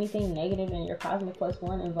says anything negative in your Cosmic Plus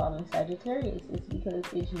One involving Sagittarius, it's because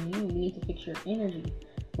it's you. You need to fix your energy.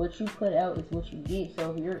 What you put out is what you get.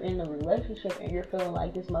 So if you're in a relationship and you're feeling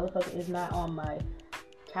like this motherfucker is not on my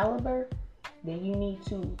caliber, then you need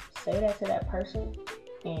to say that to that person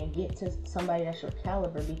and get to somebody that's your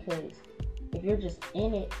caliber. Because if you're just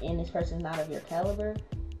in it and this person's not of your caliber,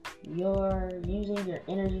 you're using your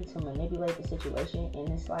energy to manipulate the situation, and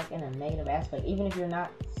it's like in a negative aspect. Even if you're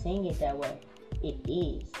not seeing it that way, it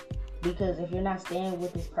is. Because if you're not staying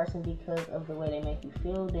with this person because of the way they make you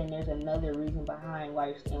feel, then there's another reason behind why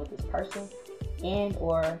you're staying with this person. And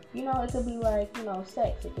or, it could be like,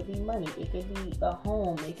 sex, it could be money, it could be a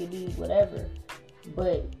home, it could be whatever.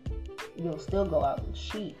 But you'll still go out and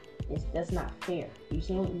cheat. That's not fair. You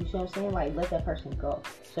see what I'm saying? Like, let that person go.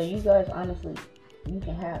 So you guys, honestly, you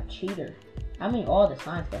can have cheater. I mean, all the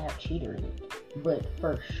signs can have cheater in it. But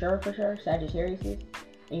for sure, Sagittarius is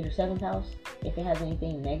in your 7th house. If it has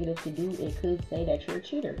anything negative to do, it could say that you're a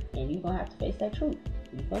cheater, and you're gonna have to face that truth.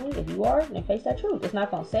 You feel me? If you are, then face that truth. It's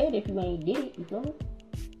not gonna say it if you ain't did it. You feel me?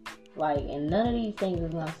 Like, and none of these things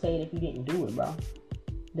is gonna say it if you didn't do it, bro.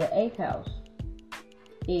 The 8th house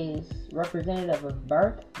is representative of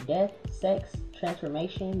birth, death, sex,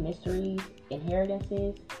 transformation, mysteries,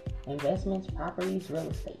 inheritances, investments, properties, real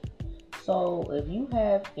estate. So if you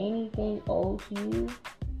have anything owed to you,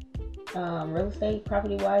 real estate,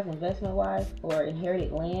 property wise, investment wise, or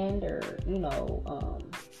inherited land, or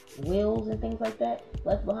wills and things like that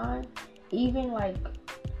left behind, even like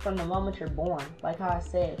from the moment you're born, like how I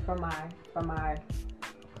said, from my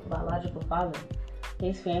biological father,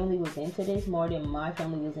 his family was into this more than my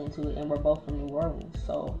family was into it, and we're both from New Orleans.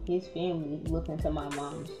 So his family looked into my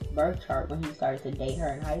mom's birth chart when he started to date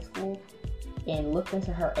her in high school, and looked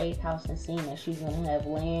into her 8th house and seen that she's gonna have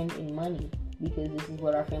land and money, because this is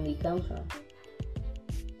what our family comes from.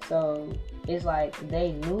 So it's like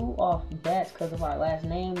they knew off bats because of our last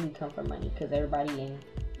name we come from money, because everybody in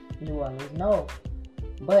New Orleans know.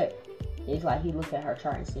 But it's like he looked at her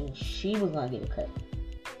chart and seen she was gonna get a cut,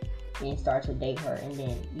 and started to date her, and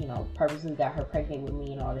then purposely got her pregnant with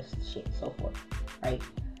me and all this shit, so forth, right?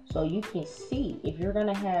 So you can see if you're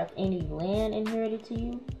gonna have any land inherited to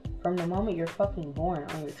you from the moment you're fucking born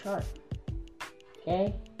on your chart.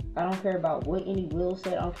 Okay? I don't care about what any will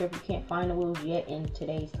said. I don't care if you can't find the wills yet in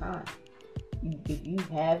today's time. If you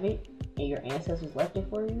have it and your ancestors left it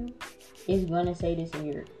for you, it's gonna say this in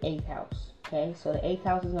your 8th house. Okay? So the 8th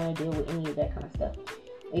house is gonna deal with any of that kind of stuff.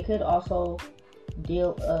 It could also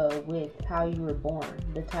deal with how you were born,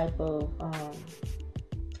 the type of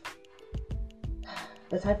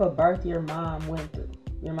birth your mom went through,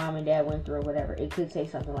 your mom and dad went through, or whatever. It could say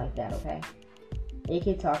something like that. Okay? It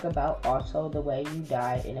could talk about also the way you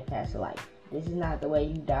died in a past life. This is not the way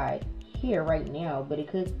you died here right now, but it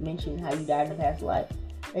could mention how you died in a past life.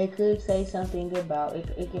 It could say something about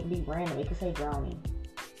it could be random. It could say drowning.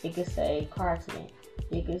 It could say car accident.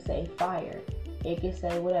 It could say fire. It could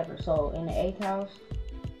say whatever. So in the 8th house,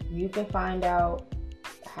 you can find out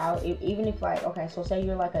how, even if like, okay, so say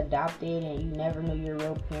you're like adopted and you never knew your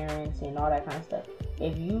real parents and all that kind of stuff.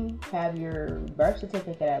 If you have your birth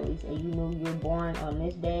certificate at least, and you knew you were born on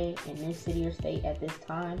this day in this city or state at this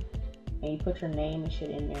time, and you put your name and shit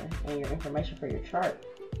in there and your information for your chart,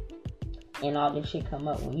 and all this shit come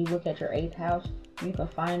up, when you look at your 8th house, you can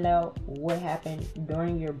find out what happened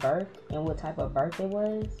during your birth and what type of birth it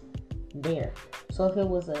was there. So if it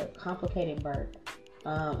was a complicated birth,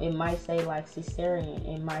 it might say like cesarean,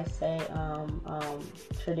 it might say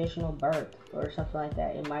traditional birth or something like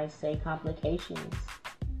that. It might say complications.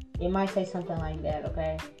 It might say something like that,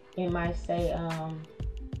 okay? It might say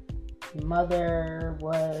mother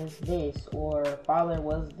was this, or father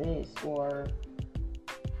was this, or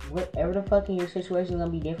whatever the fuck in your situation is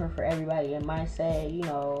gonna be different for everybody. It might say,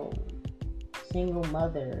 single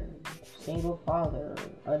mother, single father,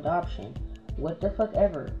 adoption, what the fuck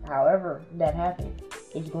ever, however that happened,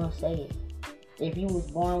 it's gonna say it. If you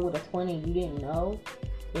was born with a twin and you didn't know,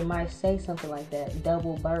 it might say something like that,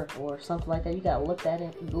 double birth or something like that. You gotta look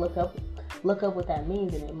up what that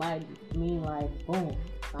means, and it might mean like, boom,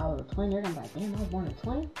 I was a twin. You're gonna be like, damn, I was born a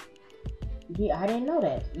twin? Yeah, I didn't know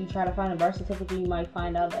that. You try to find a birth certificate, you might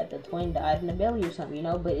find out that the twin died in the belly or something,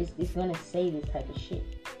 but it's gonna say this type of shit.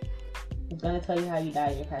 It's gonna tell you how you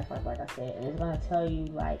died in your past life, like I said, and it's gonna tell you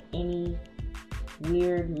like any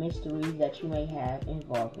weird mysteries that you may have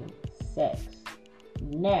involving sex.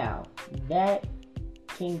 Now, that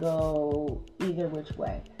can go either which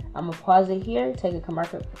way. I'm gonna pause it here, take a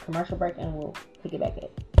commercial break, and we'll pick it back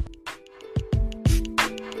up.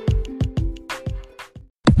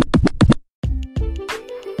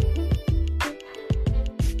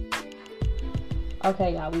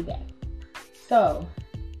 Okay, y'all, we back. So,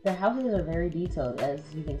 the houses are very detailed, as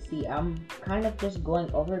you can see. I'm kind of just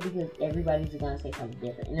going over it because everybody's going to say something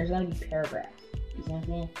different. And there's going to be paragraphs. You see what I'm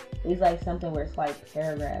saying? It's like something where it's like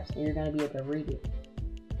paragraphs, and you're going to be able to read it.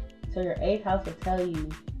 So your 8th house will tell you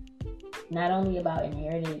not only about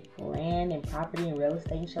inherited land and property and real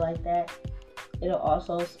estate and shit like that. It'll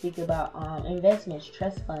also speak about investments,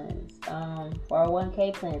 trust funds,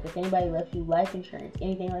 401k plans. If anybody left you life insurance,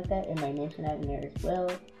 anything like that, it may mention that in there as well.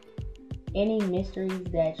 Any mysteries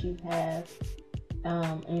that you have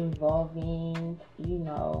involving,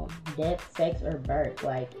 death, sex, or birth,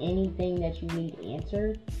 like anything that you need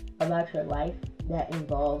answered about your life that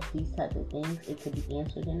involves these types of things, it could be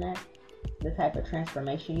answered in that. The type of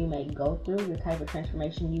transformation you may go through, the type of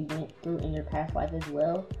transformation you went through in your past life as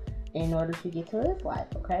well, in order to get to this life,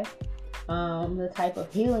 okay? The type of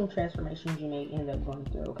healing transformations you may end up going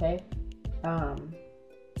through, okay?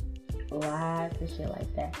 Lots of shit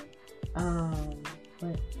like that.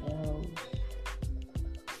 What else?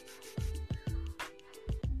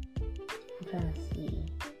 I'm trying to see.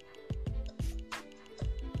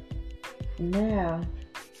 Now,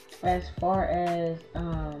 As far as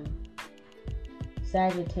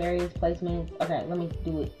Sagittarius placements, okay, let me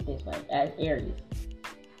do it this way. As Aries,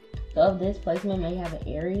 so if this placement may have an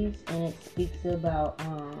Aries and it speaks about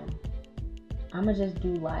I'm gonna just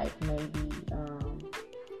do like maybe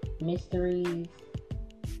mysteries.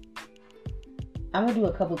 I'm gonna do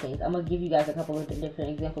a couple things. I'm gonna give you guys a couple of the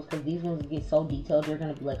different examples because these ones get so detailed. You're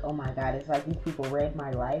gonna be like, oh my god, it's like these people read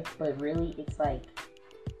my life, but really it's like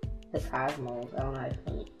the cosmos. I don't know how to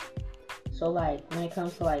explain it. So like when it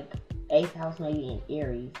comes to like 8th house maybe in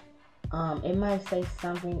Aries, it might say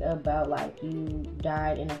something about like you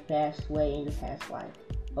died in a fast way in your past life.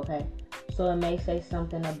 Okay, so it may say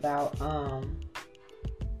something about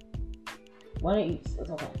one of you.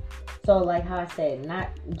 Okay, so like how I said, not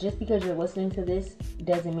just because you're listening to this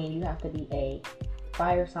doesn't mean you have to be a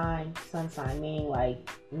fire sign, sun sign,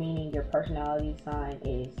 meaning your personality sign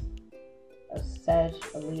is a Sag,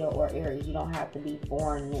 a Leo, or Aries. You don't have to be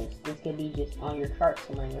born this. This could be just on your chart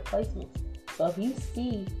somewhere in your placements. So if you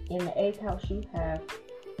see in the 8th house you have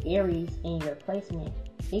Aries in your placement,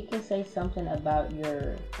 it can say something about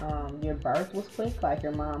your birth was quick, like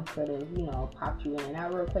your mom could have, popped you in and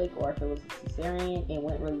out real quick, or if it was a cesarean, it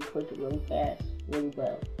went really quick and really fast, really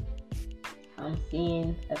well. I'm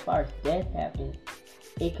seeing as far as death happens,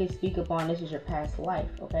 it could speak upon this is your past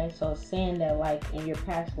life, okay? So it's saying that like in your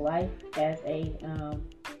past life as an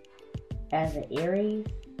Aries,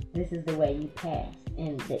 this is the way you pass.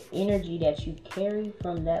 And the energy that you carry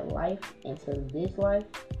from that life into this life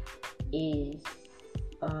is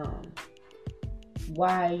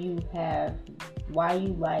why you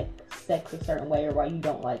like sex a certain way or why you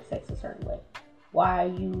don't like sex a certain way. Why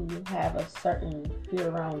you have a certain fear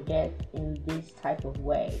around death in this type of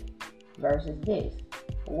way versus this.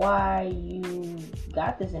 Why you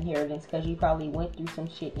got this inheritance because you probably went through some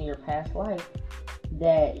shit in your past life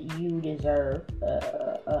that you deserve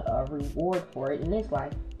a reward for it in this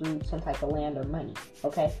life through some type of land or money.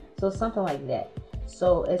 Okay, so something like that.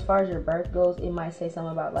 So as far as your birth goes, it might say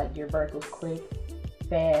something about like your birth was quick,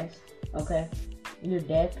 fast. Okay, your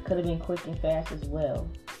death could have been quick and fast as well.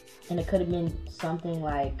 And it could have been something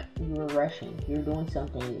like you were rushing, you were doing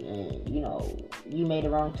something and you made a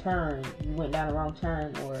wrong turn, you went down a wrong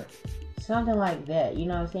turn, or something like that, you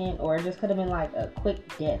know what I'm saying? Or it just could have been like a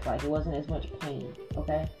quick death, like it wasn't as much pain,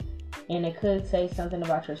 okay? And it could say something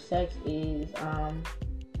about your sex is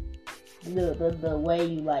the way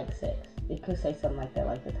you like sex. It could say something like that,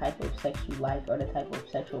 like the type of sex you like or the type of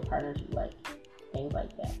sexual partners you like, things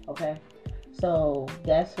like that, okay? So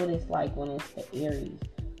that's what it's like when it's the Aries.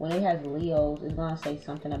 When it has Leos, it's gonna say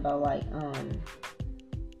something about like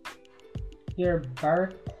your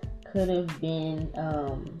birth could have been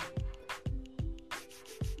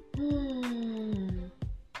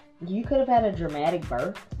you could have had a dramatic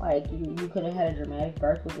birth. Like you could have had a dramatic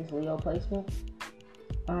birth with this Leo placement.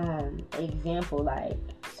 Example, like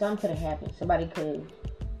something could have happened. Somebody could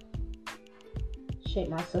have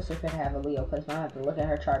my sister could have a Leo placement. I have to look at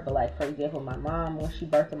her chart, but like for example, my mom, when she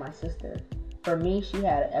birthed my sister, for me, she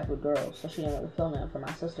had an epidural, so she didn't really feel nothing. For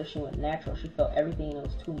my sister, she went natural. She felt everything and it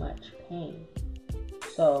was too much pain.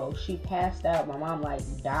 So she passed out. My mom like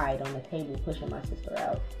died on the table pushing my sister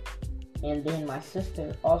out. And then my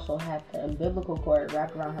sister also had the umbilical cord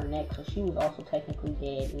wrapped around her neck, so she was also technically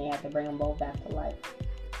dead, and they had to bring them both back to life.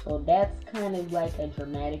 So that's kind of like a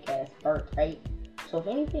dramatic ass birth, right? So if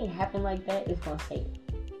anything happened like that, it's gonna say it.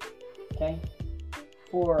 Okay?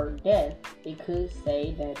 For death, it could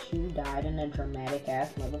say that you died in a dramatic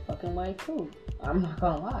ass motherfucking way too. I'm not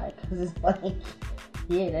gonna lie, because it's like,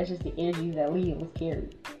 yeah, that's just the energy that Leo was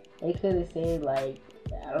carried. They could have said like,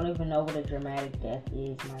 I don't even know what a dramatic death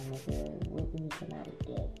is, my nigga. What is a dramatic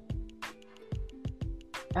death?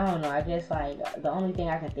 I don't know. I guess like the only thing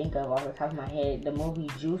I can think of off the top of my head, the movie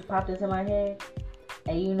Juice popped into my head,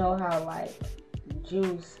 and you know how like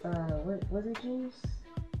Juice, was it Juice?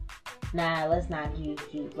 Nah, let's not use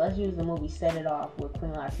Juice. Let's use the movie Set It Off with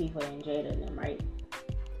Queen Latifah and Jada and them, right?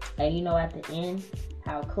 And you know at the end,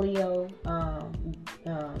 how Cleo,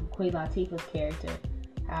 Queen Latifah's character,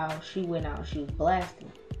 how she went out, she was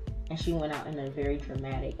blasting. And she went out in a very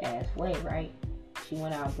dramatic ass way, right? She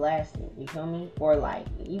went out blasting, you feel me? Or like,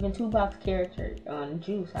 even Tupac's character on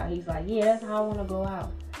Juice, how he's like, yeah, that's how I want to go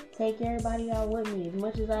out. Take everybody out with me as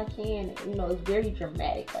much as I can. You know, it's very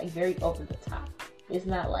dramatic, like very over the top. It's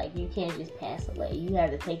not like you can't just pass away. You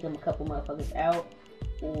had to take them a couple motherfuckers out,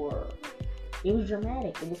 or it was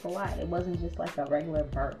dramatic. It was a lot. It wasn't just like a regular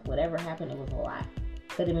birth. Whatever happened, it was a lot.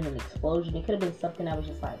 Could have been an explosion. It could have been something that was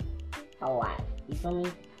just like a lot. You feel me?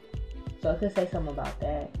 So it could say something about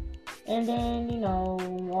that. And then, you know,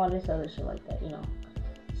 all this other shit like that, you know.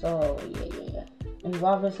 So, yeah.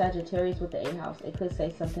 involving Sagittarius with the 8th house, it could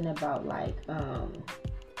say something about like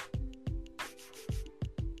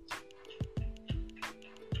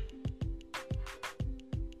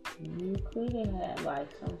you could have had like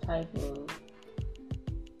some type of,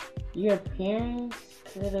 your parents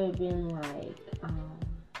could have been like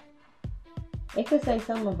it could say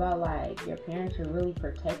something about like your parents are really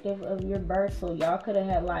protective of your birth, so y'all could have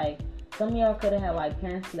had like, some of y'all could have had like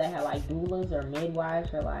parents that had like doulas or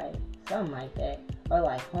midwives or like something like that, or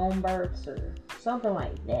like home births or something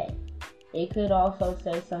like that. It could also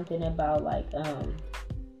say something about like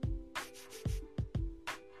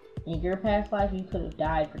in your past life you could have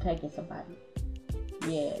died protecting somebody.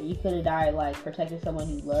 Yeah, you could have died like protecting someone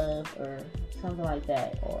you loved or something like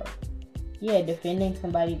that, or yeah, defending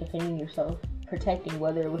somebody, defending yourself, protecting,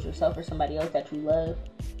 whether it was yourself or somebody else that you love,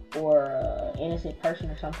 or an innocent person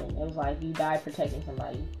or something. It was like you died protecting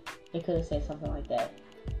somebody. It could have said something like that.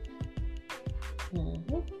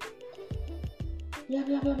 Yep.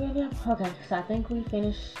 Okay, so I think we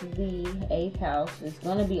finished the 8th house. It's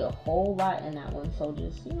gonna be a whole lot in that one, so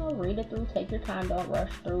just, you know, read it through, take your time, don't rush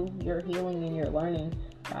through your healing and your learning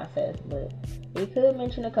process. But it could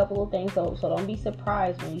mention a couple of things, so don't be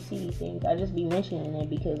surprised when you see these things. I just be mentioning it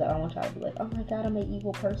because I don't want y'all to be like, oh my god, I'm an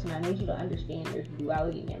evil person. I need you to understand there's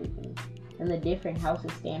duality and everything, and the different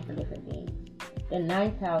houses stand for different things. The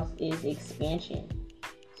 9th house is expansion,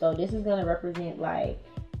 so this is gonna represent like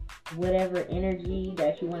whatever energy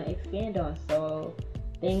that you want to expand on, so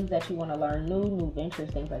things that you want to learn, new ventures,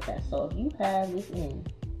 things like that. So if you have this in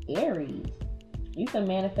Aries, you can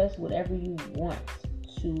manifest whatever you want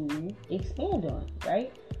to expand on,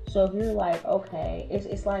 right? So if you're like, okay,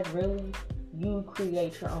 it's like really you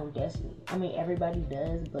create your own destiny. I mean, everybody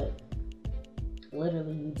does, but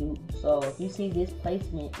literally you do. So if you see this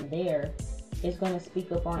placement there, it's going to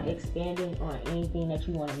speak up on expanding on anything that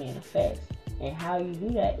you want to manifest. And how you do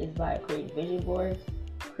that is by creating vision boards,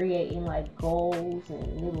 creating like goals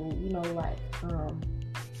and little, you know, like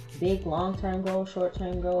big long-term goals,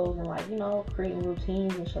 short-term goals, and like, you know, creating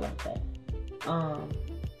routines and shit like that.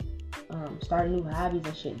 Starting new hobbies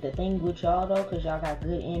and shit. The thing with y'all though, because y'all got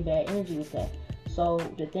good and bad energy with that. So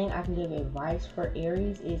the thing I can give advice for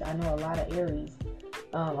Aries is, I know a lot of Aries,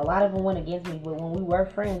 a lot of them went against me, but when we were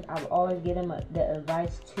friends, I would always give them the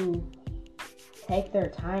advice to take their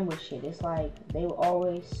time with shit. It's like they will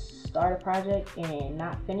always start a project and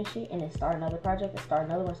not finish it, and then start another project and start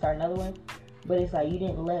another one. But it's like you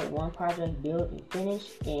didn't let one project build and finish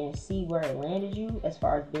and see where it landed you as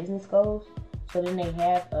far as business goes. So then they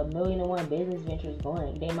have 1,000,001 business ventures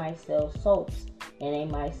going. They might sell soaps, and they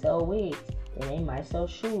might sell wigs, and they might sell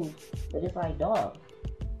shoes. But it's like, dog,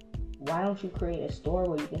 why don't you create a store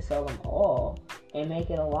where you can sell them all and make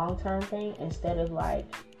it a long-term thing instead of like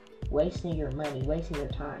wasting your money, wasting your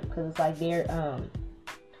time? Because it's like they're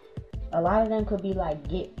a lot of them could be like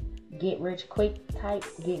get rich quick type,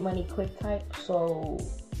 get money quick type. So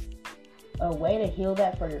a way to heal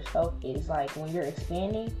that for yourself is like when you're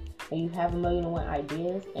expanding and you have 1,000,001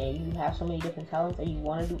 ideas and you have so many different talents and you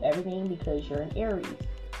want to do everything because you're an Aries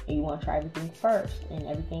and you want to try everything first and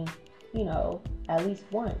everything, you know, at least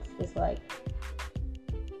once. It's like,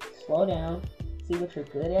 slow down, see what you're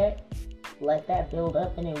good at, let that build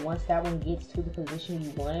up, and then once that one gets to the position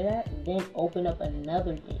you wanted at, then open up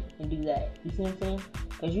another thing and do that. You see what I'm saying?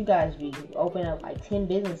 Because you guys be open up like 10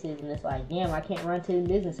 businesses and it's like, damn, I can't run 10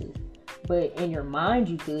 businesses. But in your mind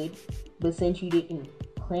you could, but since you didn't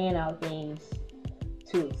plan out things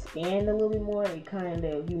to expand a little bit more, it kind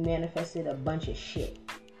of, you manifested a bunch of shit.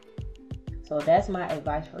 So that's my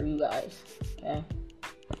advice for you guys.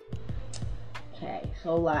 Okay,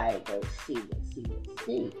 so like, let's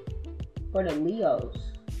see. For the Leos,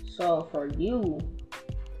 so for you,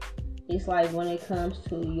 it's like when it comes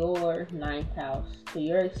to your 9th house, to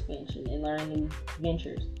your expansion and learning new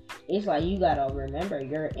ventures, it's like you gotta remember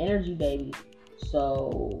you're an energy baby.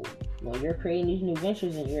 So when you're creating these new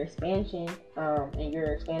ventures and your expansion, and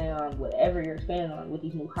you're expanding on whatever you're expanding on with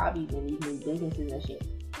these new hobbies and these new businesses and shit,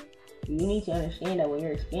 you need to understand that when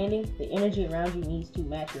you're expanding, the energy around you needs to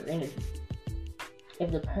match your energy.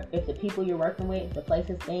 If the people you're working with, the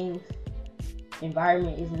places, things,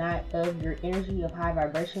 environment is not of your energy of high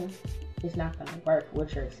vibration, it's not going to work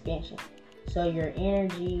with your expansion. So your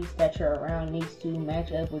energies that you're around needs to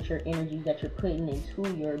match up with your energies that you're putting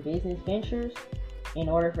into your business ventures in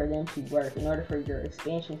order for them to work, in order for your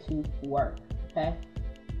expansion to work. Okay?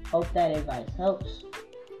 Hope that advice helps.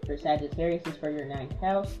 For Sagittarius, is for your 9th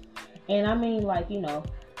house. And I mean, like, you know,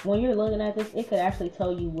 when you're looking at this, it could actually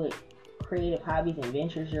tell you what creative hobbies and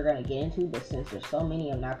ventures you're going to get into, but since there's so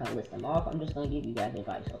many, I'm not going to list them off. I'm just going to give you guys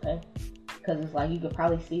advice, okay? Because it's like, you could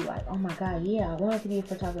probably see like, oh my God, yeah, I wanted to be a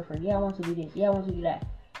photographer. Yeah, I want to do this. Yeah, I want to do that.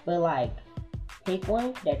 But like, pick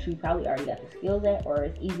one that you probably already got the skills at, or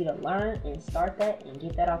it's easy to learn, and start that and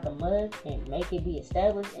get that out the mud and make it be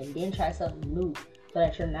established, and then try something new so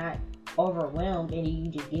that you're not overwhelmed and you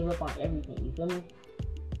just give up on everything. You feel me?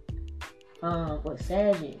 With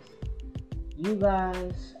Sagittarius, you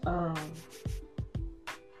guys,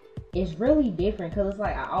 it's really different, because it's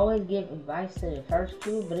like, I always give advice to the first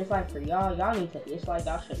two, but it's like, for y'all need to, it's like,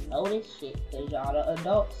 y'all should know this shit, because y'all the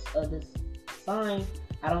adults of this sign.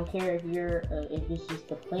 I don't care if you're if it's just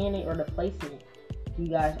the planet or the placement, you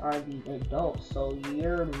guys are the adults. So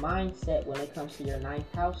your mindset when it comes to your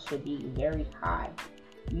 9th house should be very high.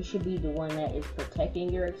 You should be the one that is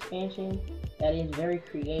protecting your expansion, that is very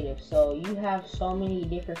creative. So you have so many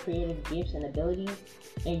different creative gifts and abilities,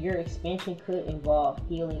 and your expansion could involve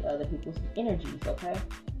healing other people's energies, okay?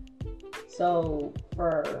 So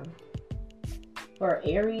for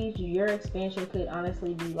Aries, your expansion could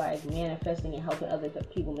honestly be like manifesting and helping other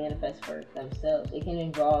people manifest for themselves. It can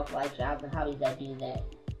involve like jobs and hobbies that do that.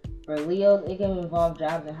 For Leos, it can involve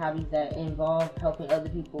jobs and hobbies that involve helping other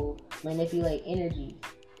people manipulate energy,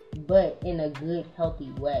 but in a good,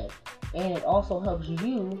 healthy way. And it also helps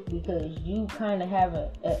you, because you kind of have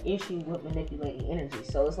an issue with manipulating energy.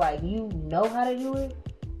 So it's like, you know how to do it.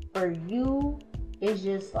 For you, it's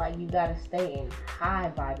just like, you gotta stay in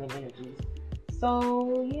high vibing energies.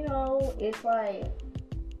 So, you know, it's like,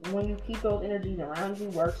 when you keep those energies around you,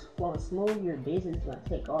 works flowing smooth, your business is going to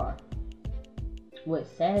take off.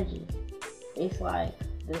 With Sagittarius, it's like,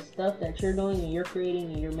 the stuff that you're doing and you're creating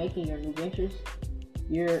and you're making your new ventures,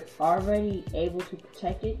 you're already able to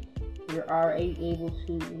protect it. You're already able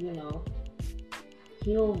to, you know,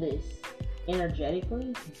 heal this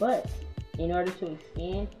energetically. But in order to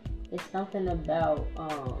expand, it's something about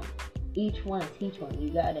each one teach one. You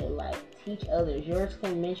got to like teach others. Yours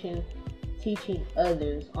can mention teaching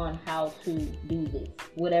others on how to do this,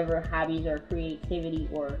 whatever hobbies or creativity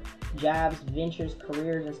or jobs, ventures,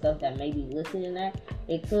 careers and stuff that may be listed in that.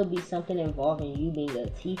 It could be something involving you being a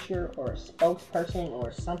teacher or a spokesperson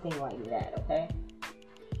or something like that, okay?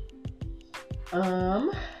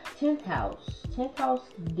 10th house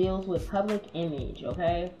deals with public image,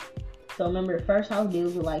 okay? So remember, first house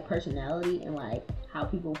deals with like personality and like how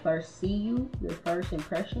people first see you, your first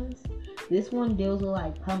impressions. This one deals with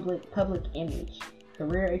like public image,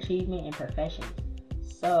 career achievement, and profession.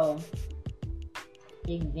 So,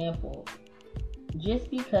 example, just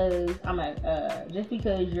because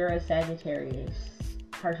you're a Sagittarius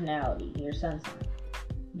personality, your sun sign,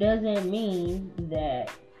 doesn't mean that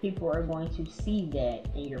people are going to see that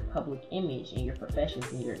in your public image and your professions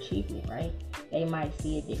and your achievement, right? They might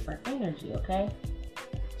see a different energy, okay?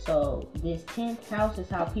 So this 10th house is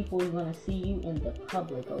how people are going to see you in the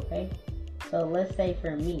public, okay? So let's say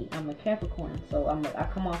for me, I'm a Capricorn, so I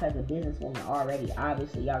come off as a businesswoman already.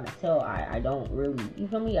 Obviously, y'all can tell I don't really, you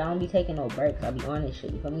feel me? I don't be taking no breaks. I be on this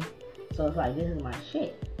shit, you feel me? So it's like, this is my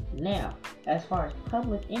shit. Now, as far as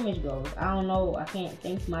public image goes, I don't know, I can't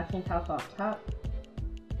think of my 10th house off top.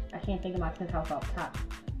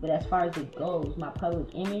 But as far as it goes, my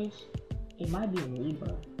public image, it might be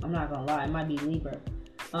Libra. I'm not gonna lie, it might be Libra.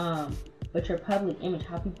 But your public image,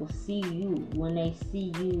 how people see you when they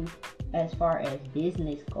see you as far as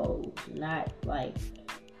business goes, not like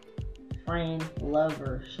friend,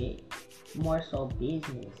 lover shit, more so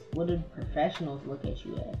business. What do professionals look at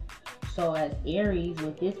you as? So as Aries,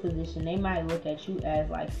 with this position, they might look at you as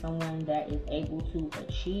like someone that is able to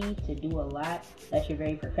achieve, to do a lot, that you're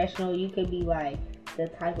very professional. You could be like the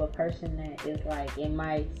type of person that is like, it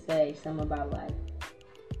might say something about like,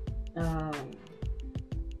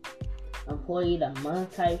 employee of the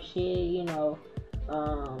month type shit, you know.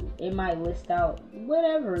 It might list out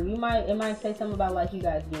whatever. It might say something about like you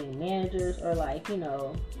guys being managers or like, you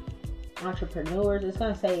know, entrepreneurs. It's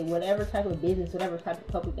gonna say whatever type of business, whatever type of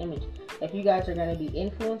public image. If you guys are gonna be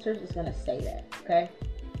influencers, it's gonna say that, okay?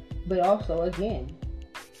 But also, again,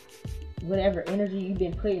 whatever energy you've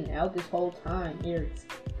been putting out this whole time,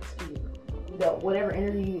 whatever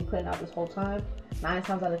energy you've been putting out this whole time, 9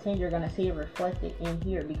 times out of 10, you're gonna see it reflected in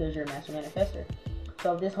here because you're a master manifestor.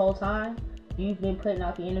 So this whole time, you've been putting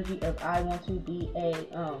out the energy of, I want to be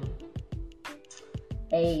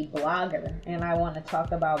a blogger, and I want to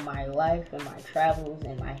talk about my life and my travels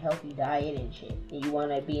and my healthy diet and shit. And you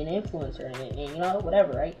want to be an influencer and you know,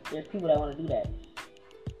 whatever, right? There's people that want to do that.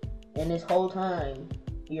 And this whole time,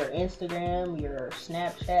 your Instagram, your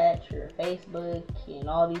Snapchat, your Facebook, and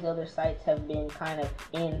all these other sites have been kind of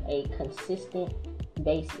in a consistent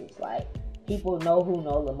basis. Like, people know who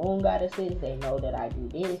know the moon goddess is. They know that I do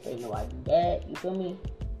this. They know I do that. You feel me?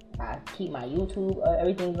 I keep my YouTube,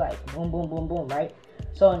 everything's like boom, boom, boom, boom, right?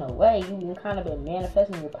 So in a way, you've been kind of been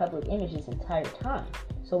manifesting your public image this entire time.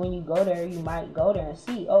 So when you go there, you might go there and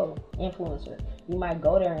see, oh, influencer. You might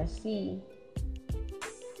go there and see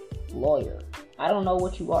lawyer. I don't know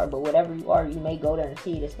what you are, but whatever you are, you may go there and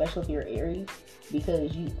see it, especially if you're Aries,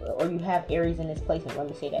 because you have Aries in this placement. Let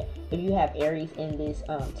me say that. If you have Aries in this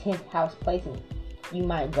 10th house placement, you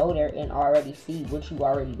might go there and already see what you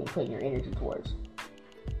already been putting your energy towards.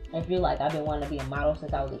 If you're like, I've been wanting to be a model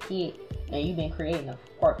since I was a kid, and you've been creating a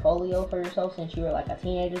portfolio for yourself since you were like a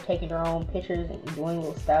teenager, taking your own pictures and doing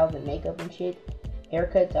little styles and makeup and shit,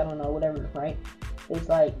 haircuts, I don't know, whatever, right? It's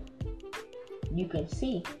like, you can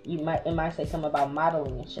see, it might say something about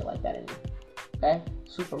modeling and shit like that in there, okay?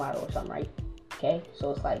 Supermodel or something, right? Okay,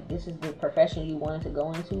 so it's like, this is the profession you wanted to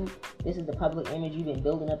go into. This is the public image you've been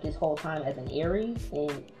building up this whole time as an Aries,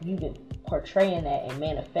 and you've been portraying that and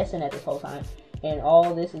manifesting that this whole time. And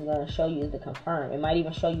all this is going to show you is to confirm. It might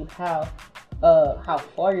even show you how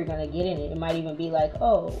far you're going to get in it. It might even be like,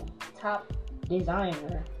 oh, top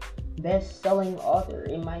designer, best-selling author.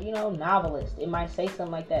 It might, novelist. It might say something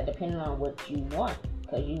like that depending on what you want,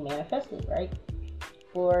 because you manifested, right?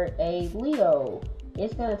 For a Leo,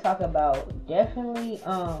 it's going to talk about definitely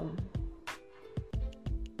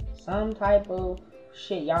some type of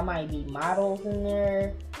shit. Y'all might be models in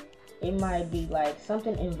there. It might be like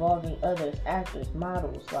something involving others, actors,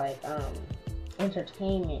 models, like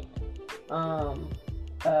entertainment,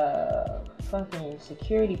 fucking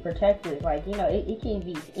security protectors. Like, it can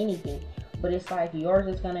be anything, but it's like yours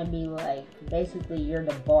is gonna be like, basically you're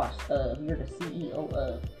the boss of, you're the CEO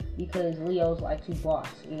of, because Leos like to boss.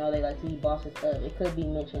 They like to be bosses of. It could be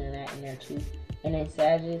mentioning that in there too. And then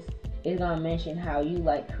Sagittarius is gonna mention how you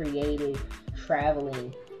like creative,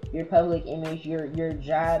 traveling. Your public image, your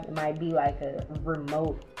job might be like a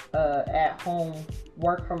remote, at home,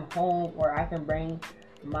 work from home, where I can bring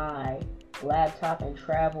my laptop and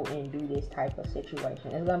travel and do this type of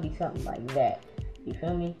situation. It's gonna be something like that. You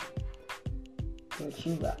feel me? With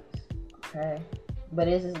you guys, okay? But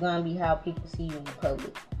this is gonna be how people see you in the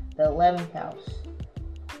public. The 11th house.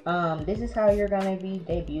 This is how you're gonna be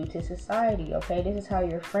debuted to society, okay? This is how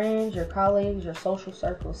your friends, your colleagues, your social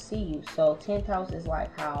circles see you. So 10th house is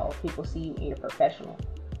like how people see you in your professional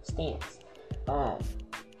stance.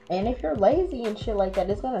 And if you're lazy and shit like that,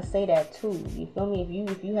 it's gonna say that too. You feel me?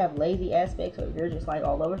 If you have lazy aspects, or you're just like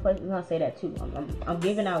all over the place, it's gonna say that too. I'm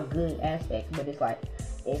giving out good aspects, but it's like,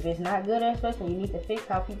 if it's not good aspects, then you need to fix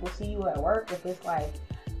how people see you at work. If it's like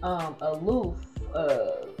aloof,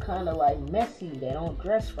 kind of like messy, they don't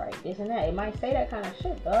dress right, this and that, it might say that kind of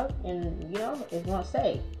shit, dog. And it's gonna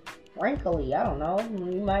say wrinkly, I don't know,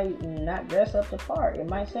 you might not dress up to par. It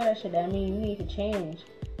might say that shit. That means you need to change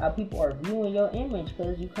how people are viewing your image,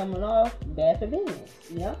 because you coming off bad for business,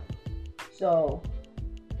 So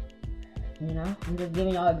I'm just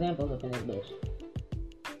giving y'all examples up in this bitch.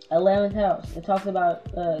 11th house, it talks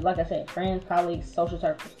about like I said, friends, colleagues, social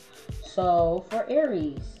circles. So for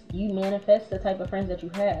Aries, you manifest the type of friends that you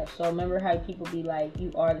have. So remember how people be like,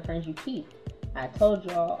 you are the friends you keep. I told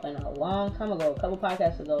y'all in a long time ago, a couple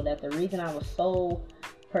podcasts ago, that the reason I was so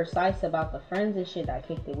precise about the friends and shit I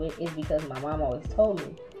kicked it with is because my mom always told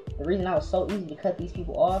me. The reason I was so easy to cut these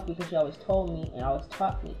people off, because she always told me and always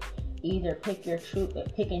taught me, either pick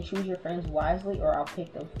and choose your friends wisely, or I'll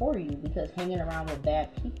pick them for you, because hanging around with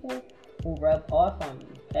bad people will rub off on you,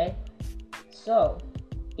 okay? So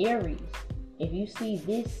Aries, if you see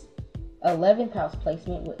this 11th house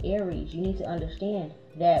placement with Aries, you need to understand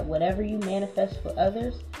that whatever you manifest for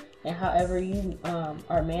others, and however you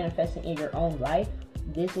are manifesting in your own life,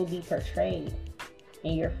 this will be portrayed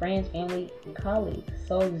in your friends, family, and colleagues.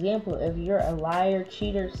 So example, if you're a liar,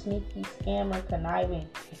 cheater, sneaky, scammer, conniving,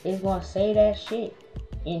 it's going to say that shit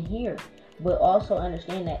in here. But also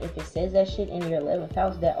understand that if it says that shit in your 11th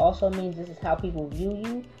house, that also means this is how people view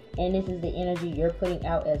you, and this is the energy you're putting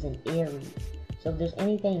out as an Aries. So if there's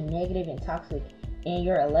anything negative and toxic in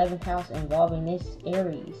your 11th house involving this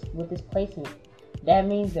Aries with this placement, that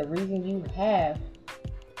means the reason you have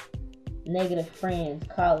negative friends,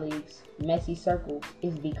 colleagues, messy circles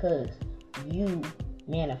is because you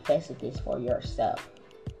manifested this for yourself.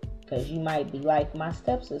 Because you might be like my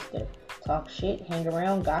stepsister, talk shit, hang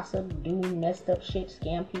around, gossip, do messed up shit,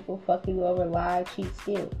 scam people, fuck people over, lie, cheat,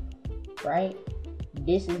 steal, right?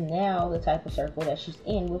 This is now the type of circle that she's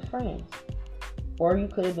in with friends. Or you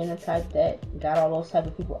could have been the type that got all those type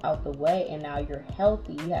of people out the way, and now you're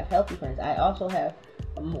healthy. You have healthy friends. I also have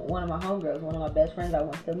one of my homegirls, one of my best friends I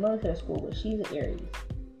went to military school with. She's an Aries.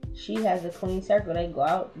 She has a clean circle. They go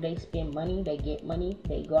out, they spend money, they get money,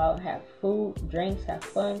 they go out and have food, drinks, have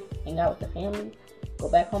fun, hang out with the family. Go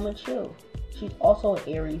back home and chill. She's also an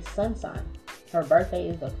Aries sun sign. Her birthday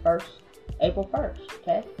is April 1st,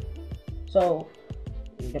 okay? So,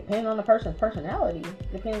 depending on the person's personality,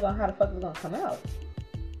 depends on how the fuck it's gonna come out.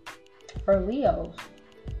 For Leos,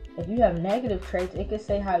 if you have negative traits, it could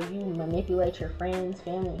say how you manipulate your friends,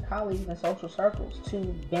 family, and colleagues and social circles to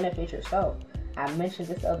benefit yourself. I mentioned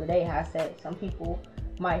this the other day, how I said some people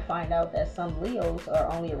might find out that some Leos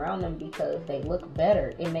are only around them because they look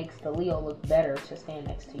better. It makes the Leo look better to stand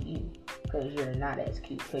next to you because you're not as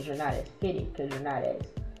cute, because you're not as fitted, because you're not as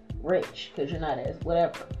rich, because you're not as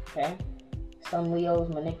whatever, okay? Some Leos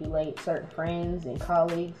manipulate certain friends and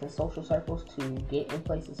colleagues and social circles to get in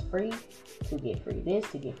places free, to get free this,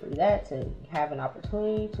 to get free that, to have an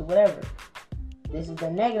opportunity, to whatever. This is the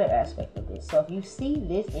negative aspect of this. So if you see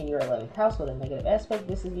this in your 11th house with a negative aspect,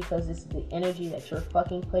 this is because this is the energy that you're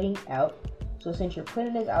fucking putting out. So since you're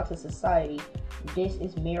putting this out to society, this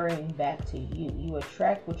is mirroring back to you. You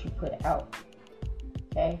attract what you put out.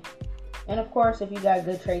 Okay? And of course, if you got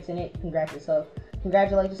good traits in it,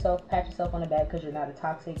 congratulate yourself, pat yourself on the back because you're not a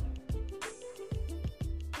toxic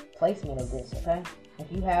placement of this, okay?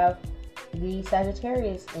 If you have the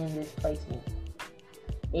Sagittarius in this placement,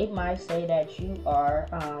 it might say that you are,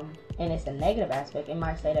 and it's a negative aspect, it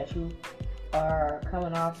might say that you are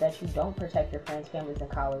coming off that you don't protect your friends, families, and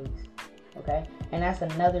colleagues, okay? And that's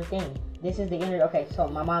another thing. This is the energy, okay, so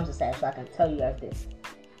my mom's a Sag, so I can tell you guys this.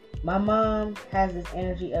 My mom has this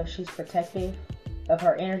energy of she's protective of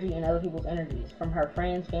her energy and other people's energies from her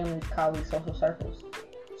friends, families, colleagues, social circles.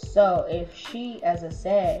 So if she as a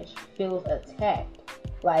Sag feels attacked,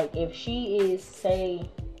 like if she is say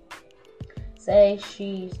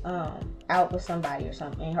she's out with somebody or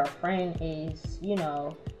something and her friend is,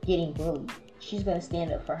 getting bullied, she's gonna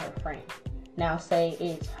stand up for her friend. Now say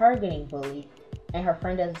it's her getting bullied and her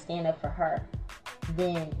friend doesn't stand up for her,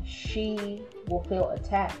 then she will feel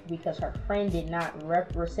attacked because her friend did not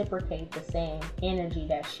reciprocate the same energy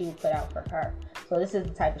that she would put out for her. So this is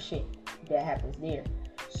the type of shit that happens there.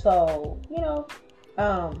 So,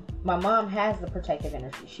 my mom has the protective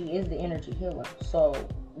energy. She is the energy healer. So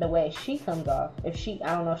the way she comes off, I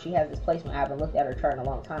don't know if she has this placement, I haven't looked at her chart in a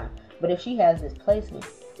long time, but if she has this placement,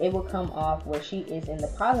 it will come off where she is in the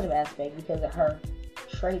positive aspect because of her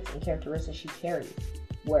traits and characteristics she carries,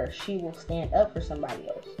 where she will stand up for somebody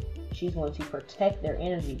else. She's going to protect their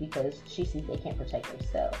energy because she sees they can't protect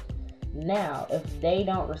themselves. Now, if they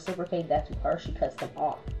don't reciprocate that to her, she cuts them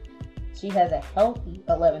off. She has a healthy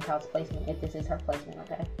 11th house placement if this is her placement,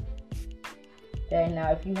 okay? Okay,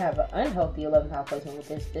 now if you have an unhealthy 11th house placement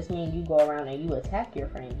with this means you go around and you attack your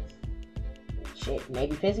friends. Shit,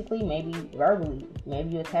 maybe physically, maybe verbally.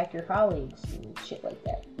 Maybe you attack your colleagues and shit like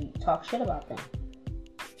that. You talk shit about them.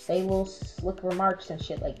 Say little slick remarks and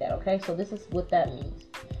shit like that, okay? So this is what that means.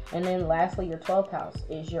 And then lastly, your 12th house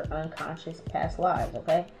is your unconscious past lives,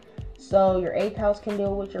 okay? So your 8th house can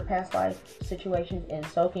deal with your past life situations, and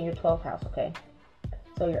so can your 12th house, okay?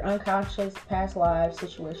 So your unconscious past life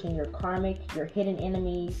situation, your karmic, your hidden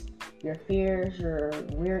enemies, your fears, your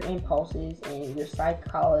weird impulses, and your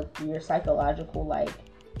psychological like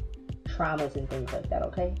traumas and things like that,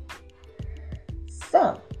 okay?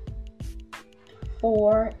 So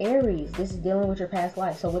for Aries, this is dealing with your past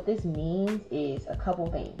life. So what this means is a couple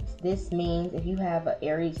things. This means if you have an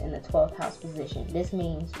Aries in the 12th house position, this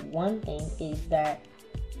means one thing is that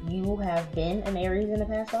you have been an Aries in the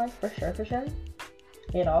past life, for sure.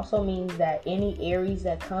 It also means that any Aries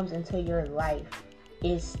that comes into your life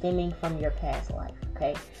is stemming from your past life,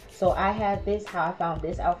 okay? So I had this, how I found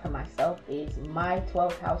this out for myself is my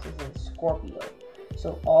 12th house is in Scorpio.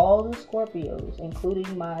 So all the Scorpios,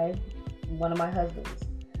 including one of my husbands,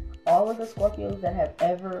 all of the Scorpios that have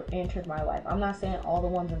ever entered my life, I'm not saying all the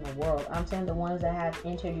ones in the world, I'm saying the ones that have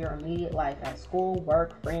entered your immediate life at school,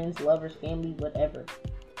 work, friends, lovers, family, whatever.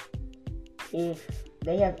 If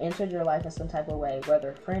they have entered your life in some type of way,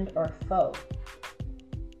 whether friend or foe,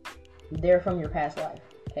 they're from your past life,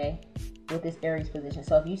 okay? With this Aries position.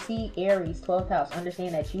 So if you see Aries, 12th house,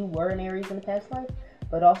 understand that you were an Aries in the past life,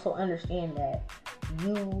 but also understand that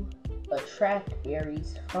you attract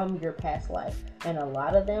Aries from your past life, and a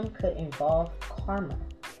lot of them could involve karma.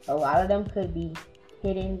 A lot of them could be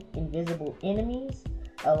hidden, invisible enemies.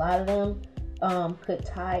 A lot of them could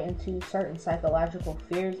tie into certain psychological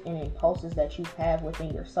fears and impulses that you have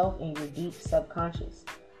within yourself in your deep subconscious,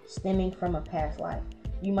 stemming from a past life.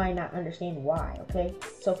 You might not understand why, okay?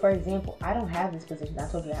 So for example, I don't have this position. I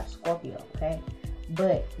told you I have Scorpio, okay?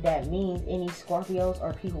 But that means any Scorpios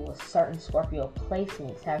or people with certain Scorpio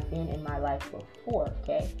placements have been in my life before,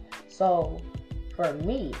 okay? So For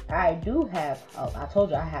me, I do have, I told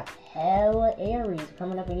you I have hella Aries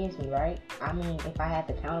coming up against me, right? I mean, if I had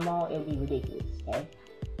to count them all, it would be ridiculous, okay?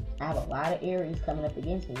 I have a lot of Aries coming up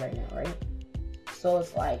against me right now, right? So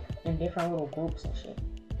it's like in different little groups and shit.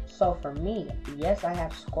 So for me, yes, I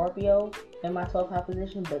have Scorpio in my 12th house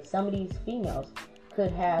position, but some of these females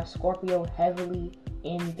could have Scorpio heavily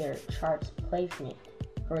in their chart's placement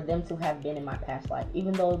for them to have been in my past life,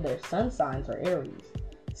 even though their sun signs are Aries.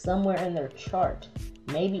 Somewhere in their chart,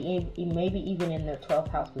 maybe even in their 12th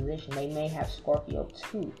house position, they may have Scorpio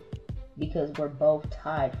too, because we're both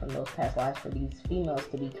tied from those past lives for these females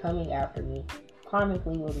to be coming after me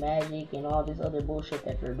karmically with magic and all this other bullshit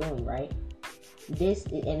that they're doing, right?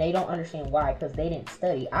 And they don't understand why, because they didn't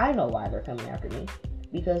study. I know why they're coming after me,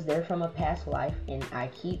 because they're from a past life and I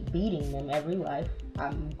keep beating them every life.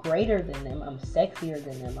 I'm greater than them, I'm sexier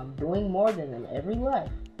than them, I'm doing more than them every life.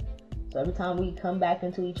 So every time we come back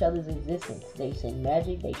into each other's existence, they send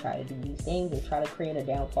magic, they try to do these things, they try to create a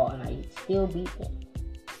downfall, and I still beat them.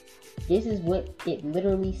 This is what it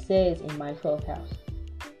literally says in my 12th house.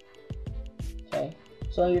 Okay?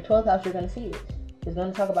 So in your 12th house, you're going to see this. It's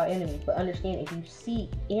going to talk about enemies, but understand, if you see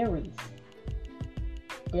Aries,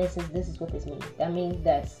 this is what this means. That means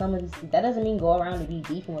that that doesn't mean go around and be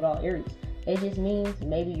beefing with all Aries. It just means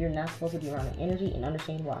maybe you're not supposed to be around the energy, and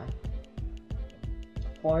understand why.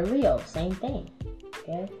 For Leo, same thing.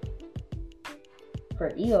 Okay?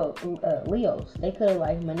 For Leos, they could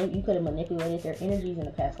have you could have manipulated their energies in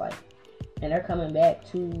the past life, and they're coming back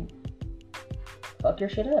to fuck your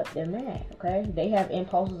shit up. They're mad, okay? They have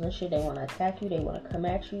impulses and shit. They want to attack you. They want to come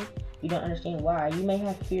at you. You don't understand why. You may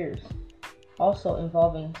have fears also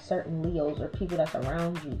involving certain Leos or people that's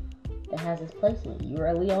around you that has this placement. You were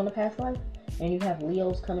a Leo in the past life, and you have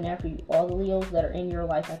Leos coming after you. All the Leos that are in your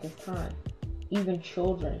life at this time. Even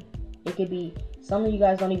children. It could be, some of you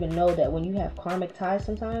guys don't even know that when you have karmic ties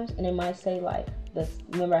sometimes, and it might say like this.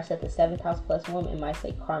 Remember I said the 7th house plus woman, it might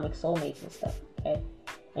say karmic soulmates and stuff, okay?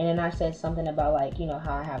 And then I said something about like, you know,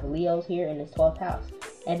 how I have Leos here in this 12th house.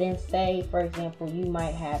 And then say, for example, you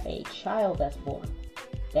might have a child that's born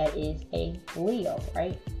that is a Leo,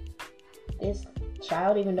 right? This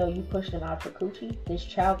child, even though you pushed them out for coochie, this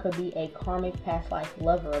child could be a karmic past life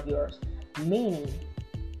lover of yours. Meaning,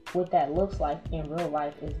 what that looks like in real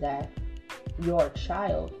life is that your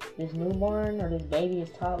child, this newborn or this baby, is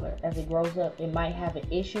toddler, as it grows up, it might have an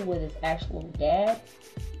issue with its actual dad,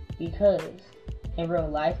 because in real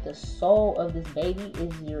life the soul of this baby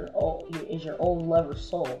is your old lover's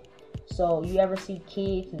soul. So you ever see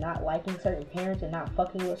kids not liking certain parents and not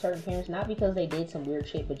fucking with certain parents, not because they did some weird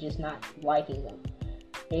shit, but just not liking them?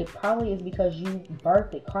 It probably is because you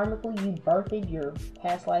birthed it karmically. You birthed your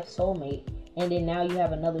past life soulmate, and then now you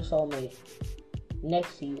have another soulmate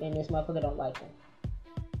next to you, and this motherfucker don't like them.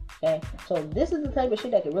 Okay? So this is the type of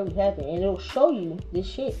shit that could really happen, and it'll show you this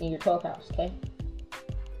shit in your 12th house, okay?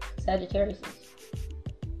 Sagittarius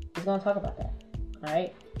is going to talk about that,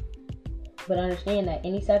 alright? But understand that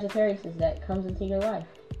any Sagittarius that comes into your life,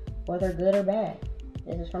 whether good or bad,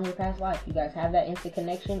 this is from your past life. You guys have that instant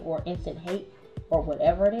connection or instant hate or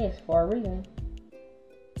whatever it is for a reason.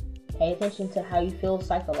 Pay attention to how you feel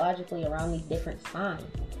psychologically around these different signs.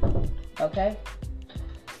 Okay?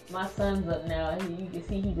 My son's up now. You can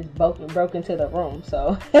see he just broke into the room.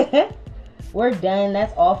 So we're done.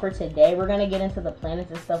 That's all for today. We're gonna get into the planets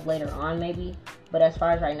and stuff later on, maybe. But as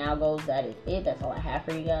far as right now goes, that is it. That's all I have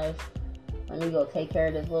for you guys. Let me go take care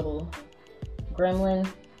of this little gremlin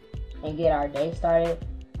and get our day started.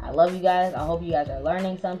 I love you guys. I hope you guys are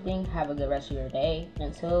learning something. Have a good rest of your day.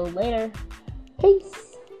 Until later. Peace.